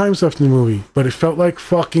how much time's left in the movie, but it felt like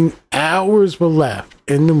fucking hours were left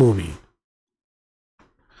in the movie.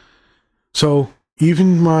 So,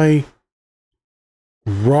 even my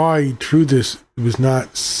ride through this was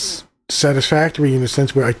not satisfactory in the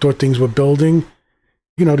sense where I thought things were building.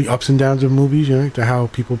 You know, the ups and downs of movies, you know, to how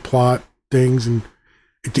people plot things, and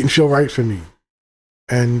it didn't feel right for me.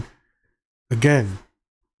 And again,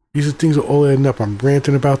 these are things that all adding up. I'm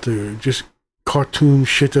ranting about the just cartoon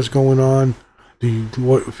shit that's going on, the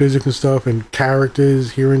physics and stuff, and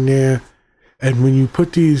characters here and there. And when you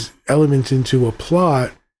put these elements into a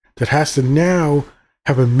plot that has to now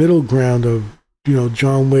have a middle ground of, you know,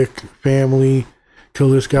 John Wick, family, kill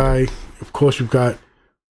this guy. Of course, you've got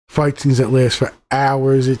fight scenes that last for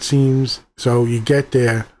hours, it seems. So you get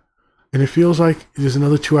there, and it feels like there's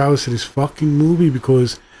another 2 hours to this fucking movie,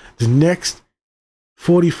 because the next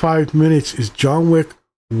 45 minutes is John Wick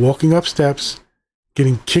walking up steps,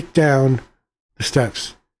 getting kicked down the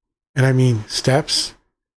steps. And I mean steps,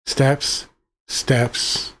 steps,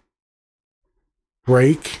 steps,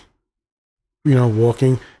 break, you know,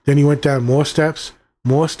 walking. Then he went down more steps,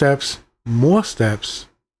 more steps, more steps,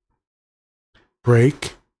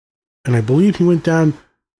 break. And I believe he went down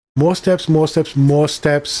more steps, more steps, more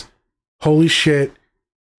steps. Holy shit.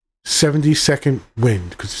 70-second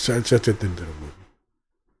wind, because that's at the end of the movie.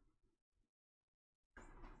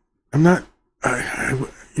 I'm not,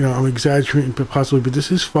 you know, I'm exaggerating possibly, but this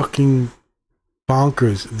is fucking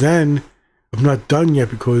bonkers. Then, I'm not done yet,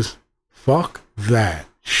 because fuck that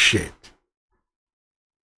shit.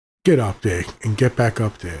 Get up there and get back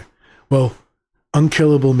up there. Well,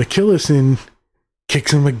 Unkillable McKillison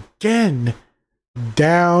kicks him again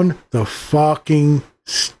down the fucking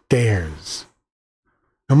stairs.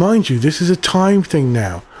 Now, mind you, this is a time thing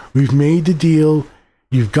now. We've made the deal.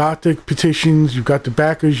 You've got the petitions. You've got the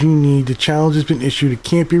backers you need. The challenge has been issued. It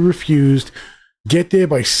can't be refused. Get there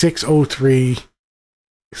by 6:03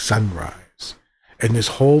 sunrise. And this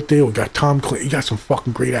whole deal, we got Tom Clancy. You got some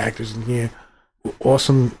fucking great actors in here.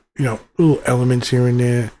 Awesome, you know, little elements here and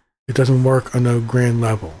there. It doesn't work on a grand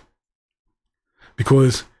level.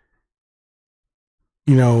 Because,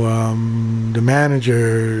 you know, the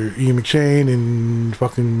manager, Ian McShane, and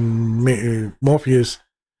fucking Morpheus,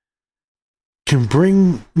 can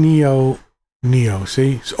bring Neo,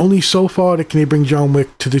 see? It's only so far that can they bring John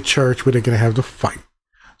Wick to the church where they're going to have the fight.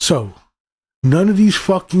 So, none of these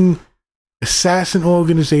fucking assassin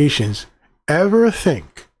organizations ever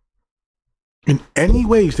think in any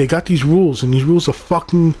ways they got these rules, and these rules are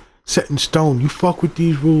fucking set in stone. You fuck with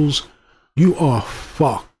these rules, you are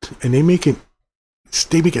fucked. And they make a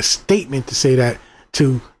statement to say that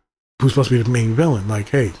to who's supposed to be the main villain. Like,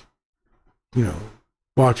 hey, you know,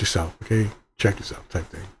 watch yourself, okay? Check yourself type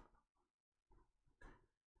thing.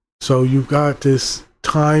 So you've got this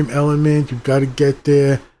time element, you've got to get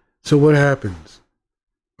there. So what happens?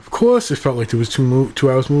 Of course it felt like there was 2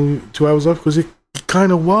 hours left, because it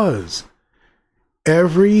kind of was.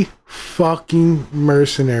 Every fucking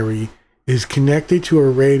mercenary is connected to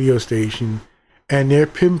a radio station, and they're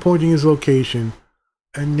pinpointing his location,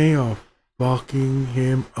 and they are fucking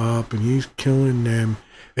him up, and he's killing them.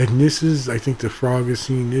 And this is, I think, the Frogger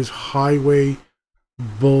scene. This highway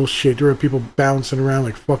bullshit. There are people bouncing around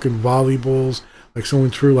like fucking volleyballs, like someone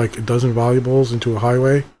threw like a dozen volleyballs into a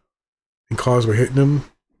highway, and cars were hitting them.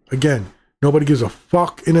 Again, nobody gives a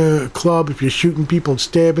fuck in a club if you're shooting people and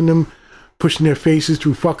stabbing them, pushing their faces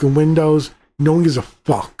through fucking windows. No one gives a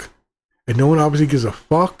fuck. And no one obviously gives a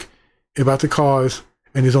fuck about the cars.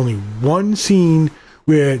 And there's only one scene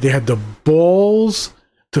where they had the balls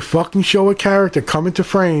to fucking show a character come into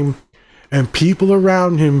frame, and people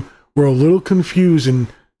around him were a little confused and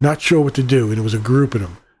not sure what to do. And it was a group of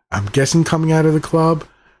them. I'm guessing coming out of the club,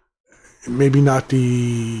 maybe not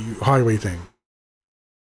the highway thing.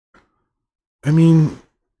 I mean,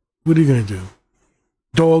 what are you going to do?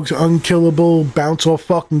 Dogs are unkillable, bounce off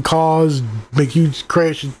fucking cars, make huge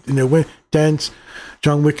crashes in their dents.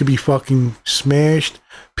 John Wick could be fucking smashed,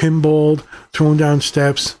 pinballed, thrown down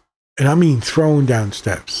steps. And I mean thrown down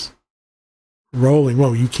steps. Rolling.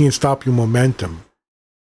 Well, you can't stop your momentum.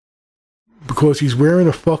 Because he's wearing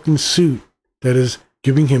a fucking suit that is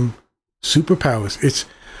giving him superpowers. It's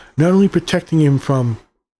not only protecting him from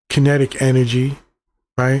kinetic energy,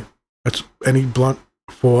 right? That's any blunt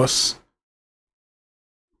force.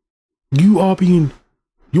 You are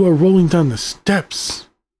rolling down the steps.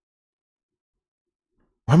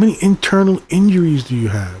 How many internal injuries do you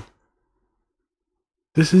have?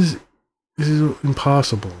 This is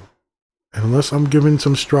impossible. And unless I'm given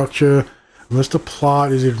some structure, unless the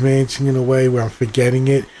plot is advancing in a way where I'm forgetting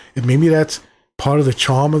it, and maybe that's part of the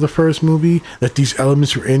charm of the first movie, that these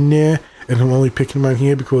elements are in there, and I'm only picking them out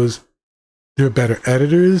here because they're better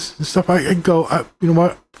editors and stuff. I go, you know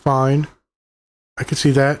what? Fine. I could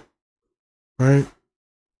see that. Right?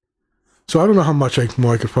 So I don't know how much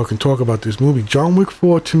more I could fucking talk about this movie. John Wick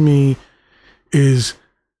 4 to me is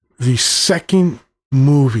the second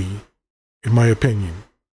movie, in my opinion.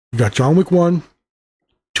 You got John Wick 1,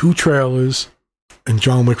 2 trailers, and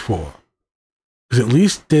John Wick 4. Because at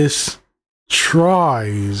least this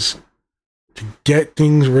tries to get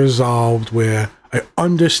things resolved where I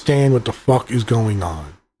understand what the fuck is going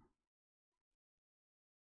on.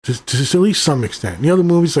 To at least some extent. The other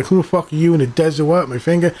movies, like, who the fuck are you in the desert? What? My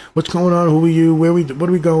finger? What's going on? Who are you? What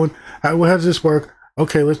are we going? How does this work?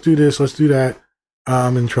 Okay, let's do this. Let's do that.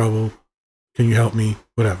 I'm in trouble. Can you help me?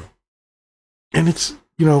 Whatever. And it's,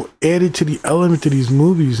 you know, added to the element of these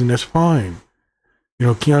movies, and that's fine. You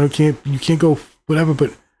know, you can't go whatever, but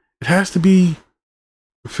it has to be,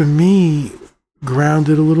 for me,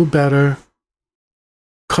 grounded a little better.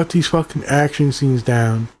 Cut these fucking action scenes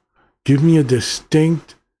down. Give me a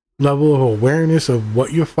distinct level of awareness of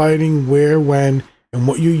what you're fighting, where, when, and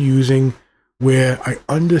what you're using, where I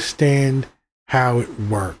understand how it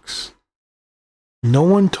works. No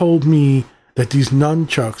one told me that these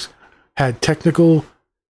nunchucks had technical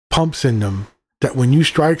pumps in them that when you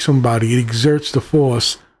strike somebody, it exerts the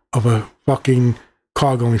force of a fucking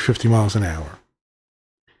car going 50 miles an hour.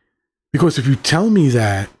 Because if you tell me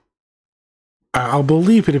that, I'll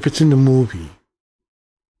believe it if it's in the movie.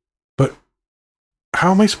 But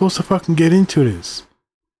how am I supposed to fucking get into this?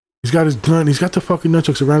 He's got his gun, he's got the fucking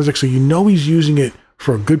nunchucks around his neck, so you know he's using it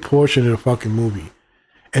for a good portion of the fucking movie.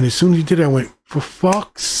 And as soon as he did it, I went, for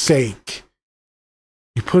fuck's sake.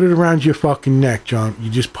 You put it around your fucking neck, John. You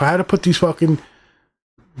just had to put these fucking,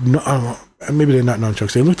 maybe they're not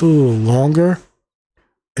nunchucks. They looked a little longer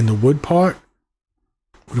in the wood part.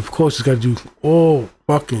 But of course, he's got to do all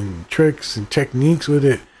fucking tricks and techniques with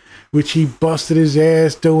it, which he busted his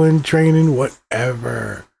ass doing, training,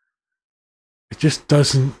 whatever. It just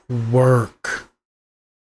doesn't work.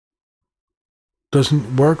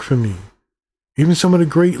 Doesn't work for me. Even some of the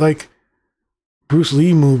great, like, Bruce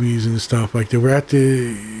Lee movies and stuff, like, they were at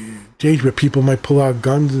the stage where people might pull out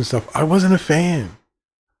guns and stuff. I wasn't a fan.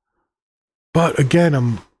 But again,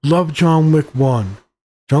 I'm Love John Wick 1.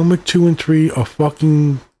 John Wick 2 and 3 are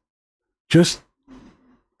fucking just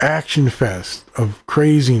action fest of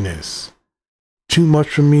craziness. Too much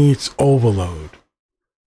for me, it's overload.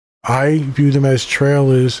 I view them as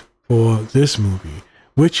trailers for this movie,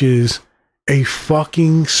 which is a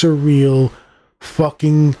fucking surreal,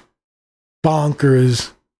 fucking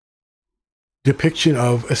bonkers depiction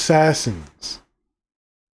of assassins.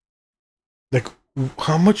 Like,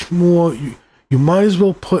 how much more you might as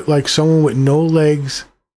well put like someone with no legs,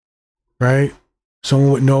 right?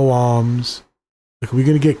 Someone with no arms. Like, we're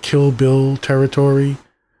gonna get Kill Bill territory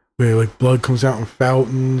where like blood comes out in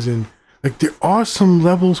fountains, and like there are some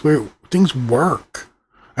levels where things work.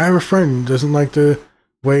 I have a friend who doesn't like the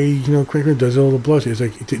way, you know, Quentin does all the blood. It's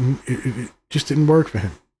like it just didn't work for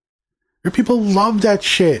him. There people love that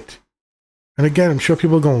shit. And again, I'm sure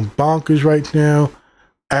people are going bonkers right now.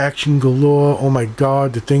 Action galore. Oh my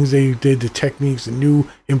god, the things they did, the techniques, the new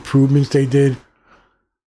improvements they did.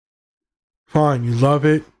 Fine, you love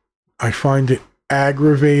it. I find it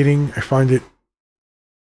aggravating. I find it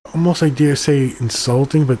almost, I dare say,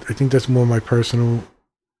 insulting, but I think that's more my personal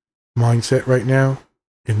mindset right now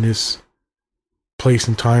in this place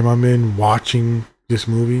and time I'm in watching this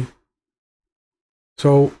movie.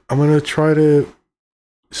 So I'm going to try to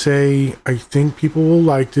say I think people will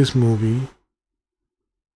like this movie.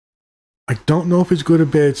 I don't know if it's good or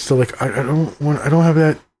bad still. Like, I don't have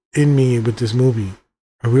that in me with this movie.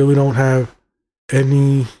 I really don't have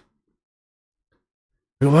any.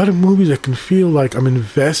 There are a lot of movies I can feel like I'm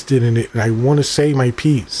invested in it and I want to say my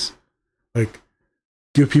piece. Like,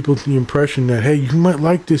 give people the impression that, hey, you might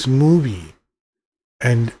like this movie.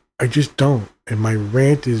 And I just don't. And my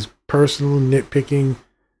rant is personal, nitpicking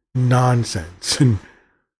nonsense. And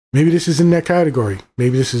maybe this is in that category.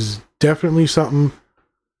 Maybe this is definitely something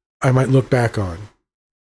I might look back on.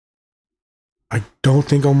 I don't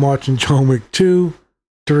think I'm watching John Wick 2,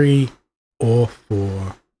 3, or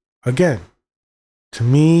 4 again. To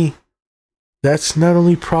me, that's not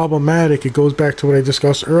only problematic, it goes back to what I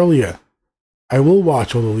discussed earlier. I will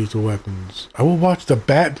watch all the Lethal Weapons. I will watch the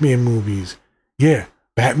Batman movies. Yeah,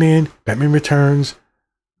 Batman Returns,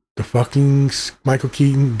 the fucking Michael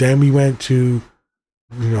Keaton. Then we went to,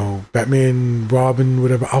 you know, Batman, Robin,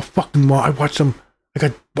 whatever. I'll fucking watch. I watch them. Like,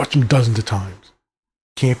 I watch them dozens of times.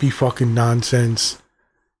 Can't be fucking nonsense.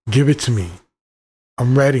 Give it to me.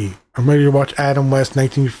 I'm ready. I'm ready to watch Adam West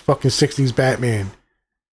 1960s Batman.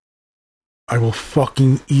 I will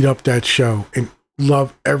fucking eat up that show and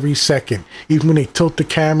love every second. Even when they tilt the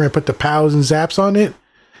camera and put the powers and zaps on it,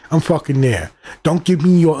 I'm fucking there. Don't give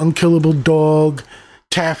me your Unkillable Dog,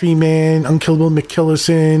 Taffy Man, Unkillable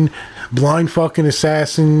McKillison, Blind fucking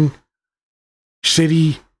Assassin,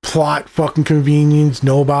 City plot fucking convenience,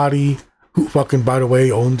 nobody who fucking, by the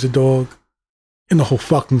way, owns a dog. And the whole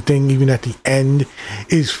fucking thing, even at the end,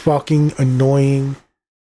 is fucking annoying.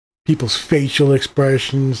 People's facial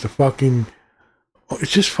expressions, the fucking...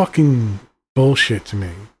 It's just fucking bullshit to me.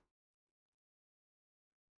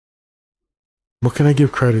 What can I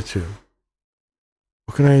give credit to?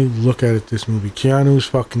 What can I look at this movie? Keanu's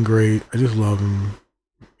fucking great. I just love him.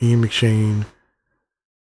 Ian McShane.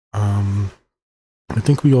 I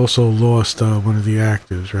think we also lost one of the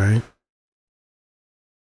actors, right?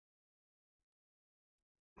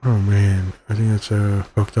 Oh man, I think that's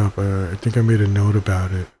fucked up. I think I made a note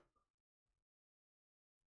about it.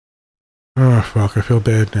 Oh fuck, I feel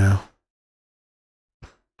bad now.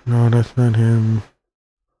 No, that's not him.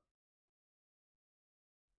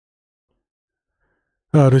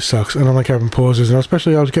 Oh, this sucks. I don't like having pauses, and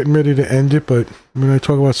especially I was getting ready to end it, but when I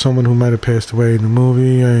talk about someone who might have passed away in the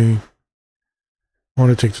movie, I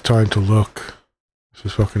want to take the time to look. This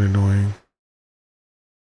is fucking annoying.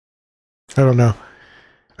 I don't know.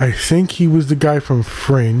 I think he was the guy from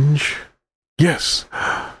Fringe. Yes.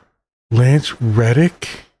 Lance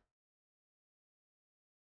Reddick.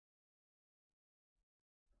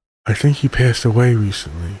 I think he passed away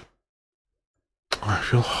recently. I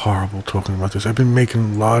feel horrible talking about this. I've been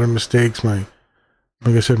making a lot of mistakes. Like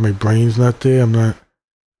I said, my brain's not there. I'm not,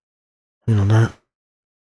 not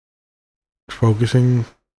focusing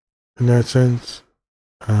in that sense.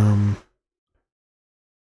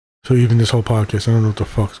 So even this whole podcast, I don't know what the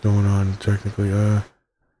fuck's going on technically.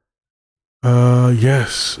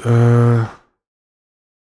 Yes. Oh,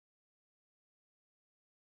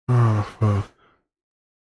 fuck.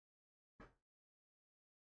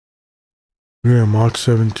 Yeah, March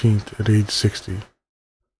 17th at age 60.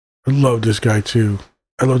 I love this guy too.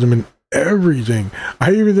 I loved him in everything.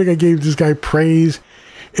 I even think I gave this guy praise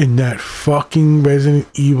in that fucking Resident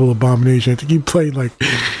Evil Abomination. I think he played like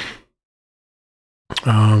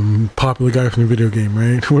Popular guy from the video game,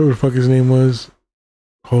 right? Whatever the fuck his name was.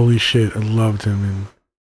 Holy shit, I loved him, and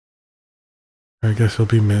I guess he'll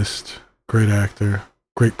be missed. Great actor,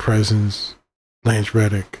 great presence. Lance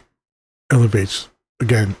Reddick elevates,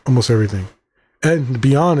 again, almost everything. And to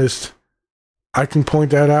be honest, I can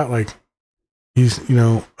point that out, like, he's, you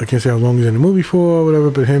know, I can't say how long he's in the movie for or whatever,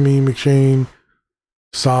 but him, Ian McShane,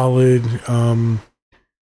 solid.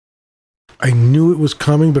 I knew it was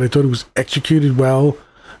coming, but I thought it was executed well.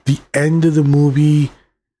 The end of the movie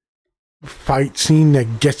fight scene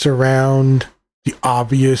that gets around the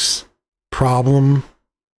obvious problem.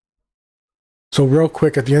 So real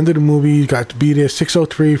quick, at the end of the movie, you got to be there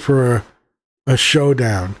 6:03 for a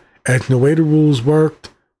showdown. And the way the rules worked,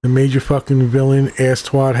 the major fucking villain, ass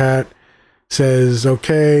twat hat, says,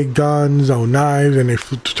 okay, guns, no knives, and they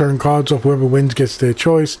turn cards off. Whoever wins gets their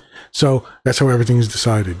choice. So that's how everything is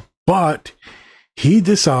decided. But he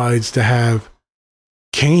decides to have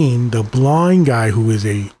Kane, the blind guy who is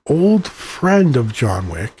a old friend of John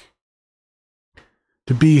Wick,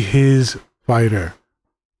 to be his fighter.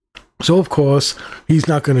 So of course, he's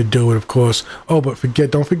not going to do it, of course. Oh, but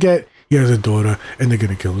don't forget, he has a daughter, and they're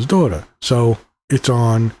going to kill his daughter. So it's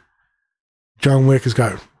on. John Wick has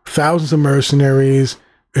got thousands of mercenaries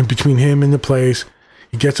in between him and the place.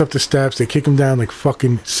 He gets up the steps. They kick him down like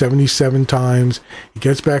fucking 77 times. He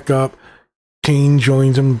gets back up. Kane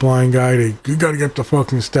joins him, the blind guy. You got to get up the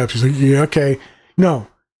fucking steps. He's like, yeah, okay. No,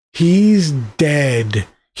 he's dead.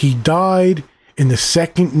 He died in the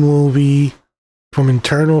second movie from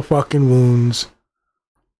internal fucking wounds.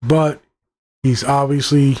 But he's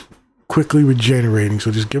obviously quickly regenerating.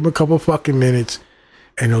 So just give him a couple fucking minutes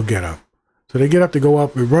and he'll get up. So they get up, they go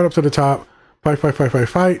up, they run up to the top,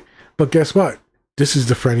 fight. But guess what? This is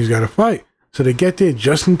the friend he's got to fight. So they get there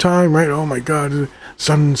just in time, right? Oh my God,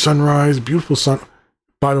 sunrise, beautiful sun.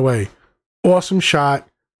 By the way, awesome shot,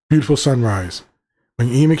 beautiful sunrise. When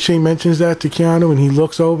Ian McShane mentions that to Keanu and he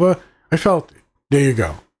looks over, I felt it. There you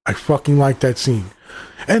go. I fucking like that scene.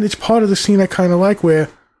 And it's part of the scene I kind of like where,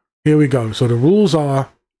 here we go. So the rules are,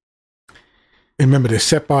 and remember, they're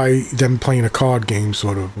set by them playing a card game,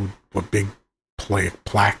 sort of, with big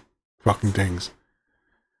plaque fucking things.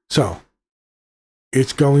 So,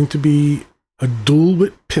 it's going to be a duel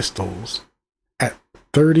with pistols at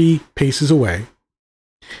 30 paces away.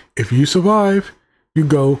 If you survive, you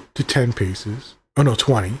go to 10 paces. Oh no,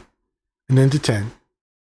 20. And then to 10.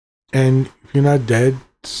 And if you're not dead,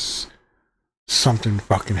 something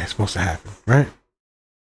fucking is supposed to happen, right?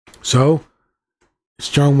 So, it's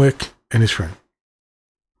John Wick and his friend.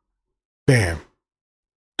 Bam.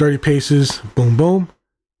 30 paces, boom, boom.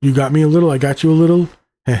 You got me a little, I got you a little.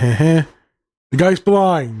 Heh heh heh. The guy's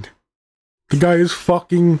blind. The guy is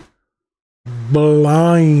fucking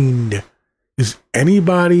blind. Does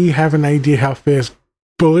anybody have an idea how fast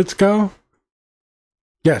bullets go?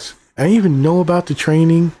 Yes. I even know about the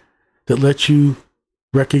training that lets you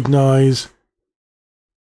recognize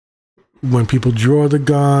when people draw the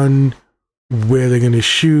gun, where they're going to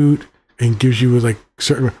shoot, and gives you like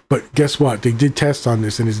certain. But guess what? They did tests on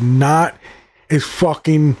this, and it's not as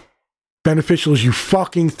fucking beneficial as you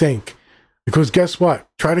fucking think. Because guess what?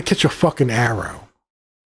 Try to catch a fucking arrow.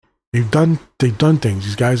 They've done things.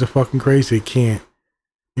 These guys are fucking crazy. They can't.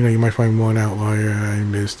 You know, you might find one outlier I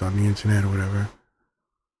missed on the internet or whatever.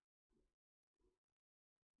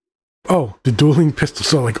 Oh, the dueling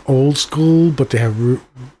pistols are like old school, but they have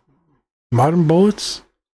modern bullets.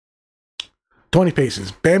 20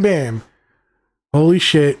 paces. Bam, bam. Holy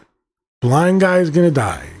shit. Blind guy's gonna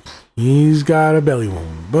die. He's got a belly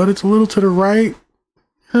wound, but it's a little to the right.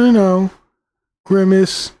 I don't know.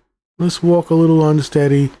 Grimace. Let's walk a little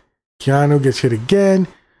unsteady. Keanu gets hit again.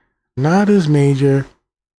 Not as major.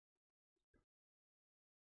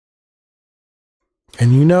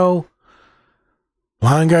 And you know,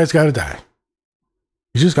 blind guy's gotta die.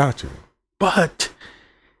 You just got to. But,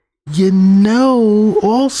 you know,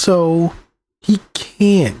 also, he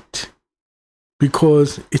can't.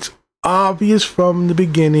 Because it's obvious from the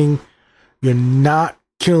beginning, you're not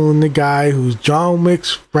killing the guy who's John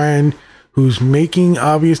Wick's friend, who's making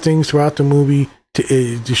obvious things throughout the movie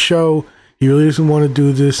to show he really doesn't want to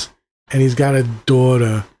do this, and he's got a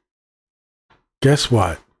daughter. Guess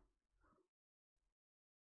what?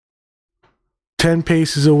 10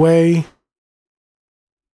 paces away,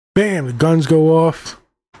 bam, the guns go off.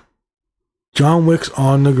 John Wick's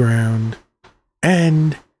on the ground,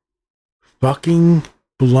 and fucking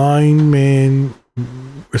blind man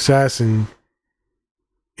assassin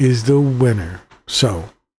is the winner. So,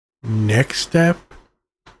 next step,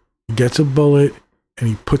 he gets a bullet and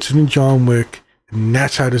he puts it in John Wick, and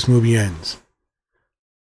that's how this movie ends.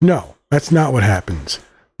 No, That's not what happens.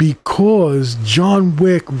 Because John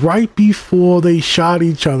Wick, right before they shot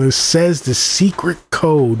each other, says the secret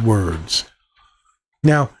code words.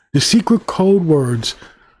 Now, the secret code words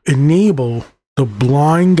enable the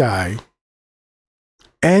blind guy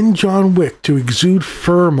and John Wick to exude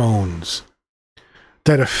pheromones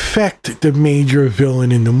that affect the major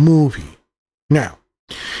villain in the movie. Now,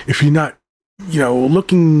 if you're not,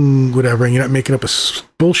 looking whatever, and you're not making up a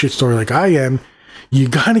bullshit story like I am, you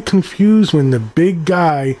got it confused when the big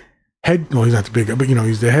guy, he's not the big guy, but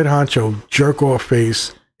he's the head honcho, jerk off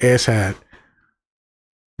face, ass hat,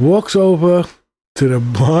 walks over to the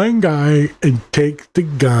blind guy and takes the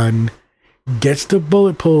gun, gets the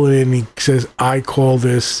bullet pulled in, and he says, I call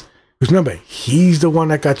this, because remember, he's the one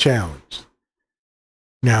that got challenged.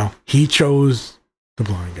 Now, he chose the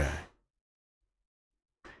blind guy.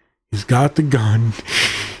 He's got the gun.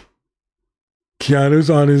 Keanu's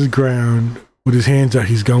on his ground with his hands up.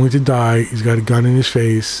 He's going to die. He's got a gun in his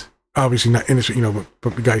face. Obviously not in his,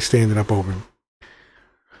 but the guy's standing up over him.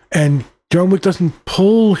 And John Wick doesn't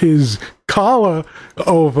pull his collar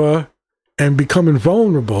over and become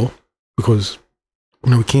invulnerable, because,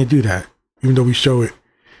 we can't do that, even though we show it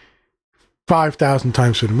 5,000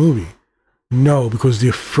 times for the movie. No, because the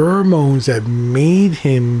pheromones that made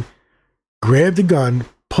him grab the gun,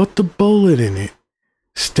 put the bullet in it,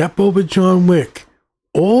 step over John Wick,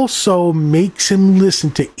 also makes him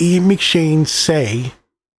listen to Ian McShane say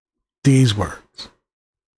these words.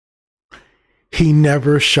 He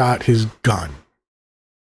never shot his gun.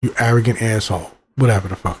 You arrogant asshole. Whatever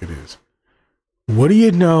the fuck it is. What do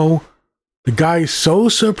you know? The guy is so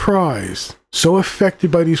surprised, so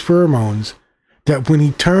affected by these pheromones, that when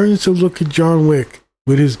he turns to look at John Wick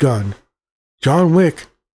with his gun, John Wick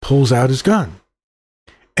pulls out his gun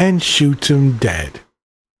and shoots him dead.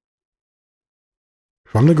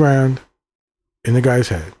 From the ground, in the guy's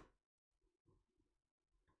head.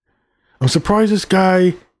 I'm surprised this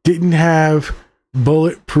guy didn't have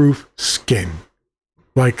bulletproof skin.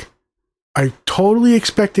 Like, I totally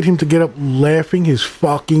expected him to get up laughing his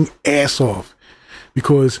fucking ass off,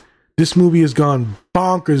 because this movie has gone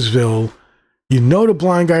bonkersville. The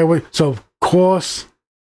blind guy away, so of course,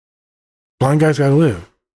 blind guy's gotta live.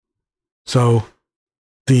 So,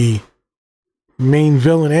 the main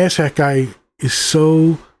villain asshat guy is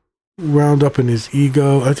so wound up in his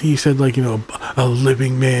ego. I think he said, a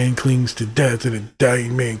living man clings to death and a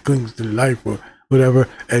dying man clings to life, or whatever.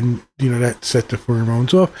 And, that set the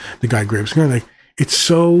pheromones off. The guy grabs a gun. It's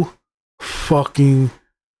so fucking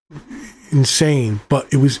insane,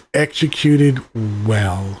 but it was executed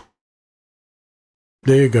well.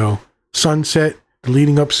 There you go. Sunset, the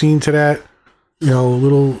leading up scene to that, a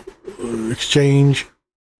little exchange.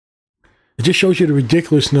 It just shows you the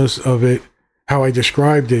ridiculousness of it, how I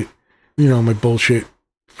described it, my bullshit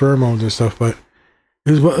pheromones and stuff, but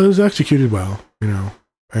it was executed well,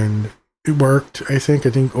 and it worked. I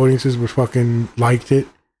think audiences were fucking liked it.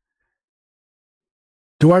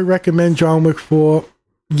 Do I recommend John Wick 4?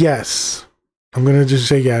 Yes. I'm going to just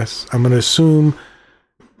say yes. I'm going to assume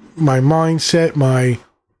my mindset, my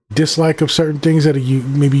dislike of certain things that are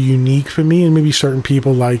maybe unique for me, and maybe certain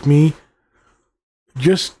people like me,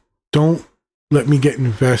 just don't let me get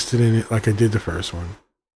invested in it like I did the first one.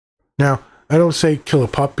 Now, I don't say kill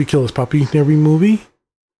his puppy in every movie,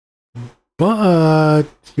 but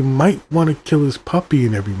you might want to kill his puppy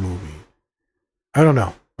in every movie. I don't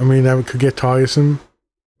know. I mean, that could get tiresome,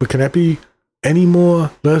 but can that be any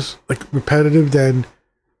more less repetitive than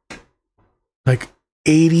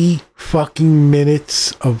 80 fucking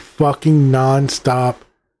minutes of fucking non-stop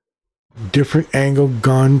different angle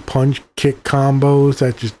gun punch kick combos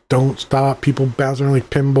that just don't stop, people bouncing around like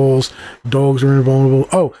pinballs, dogs are invulnerable.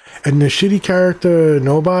 Oh, and the shitty character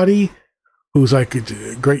Nobody, who's a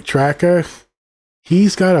great tracker,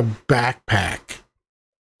 he's got a backpack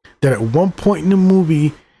that at one point in the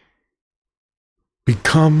movie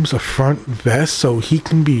becomes a front vest so he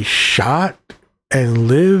can be shot and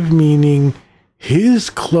live, meaning his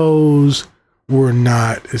clothes were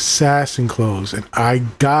not assassin clothes, and I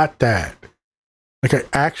got that. I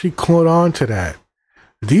actually caught on to that.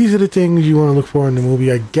 These are the things you want to look for in the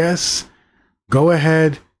movie. I guess go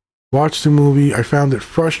ahead, watch the movie. I found it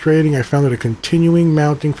frustrating. I found it a continuing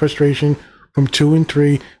mounting frustration from 2 and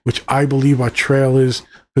 3, which I believe are trailers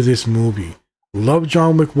for this movie. Love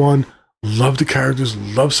John Wick 1, love the characters,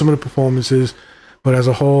 love some of the performances, but as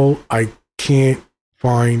a whole, I can't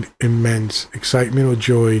find immense excitement or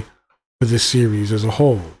joy for this series as a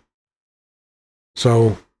whole.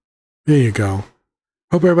 So, there you go.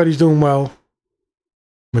 Hope everybody's doing well.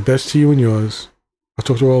 My best to you and yours. I'll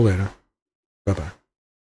talk to you all later. Bye-bye.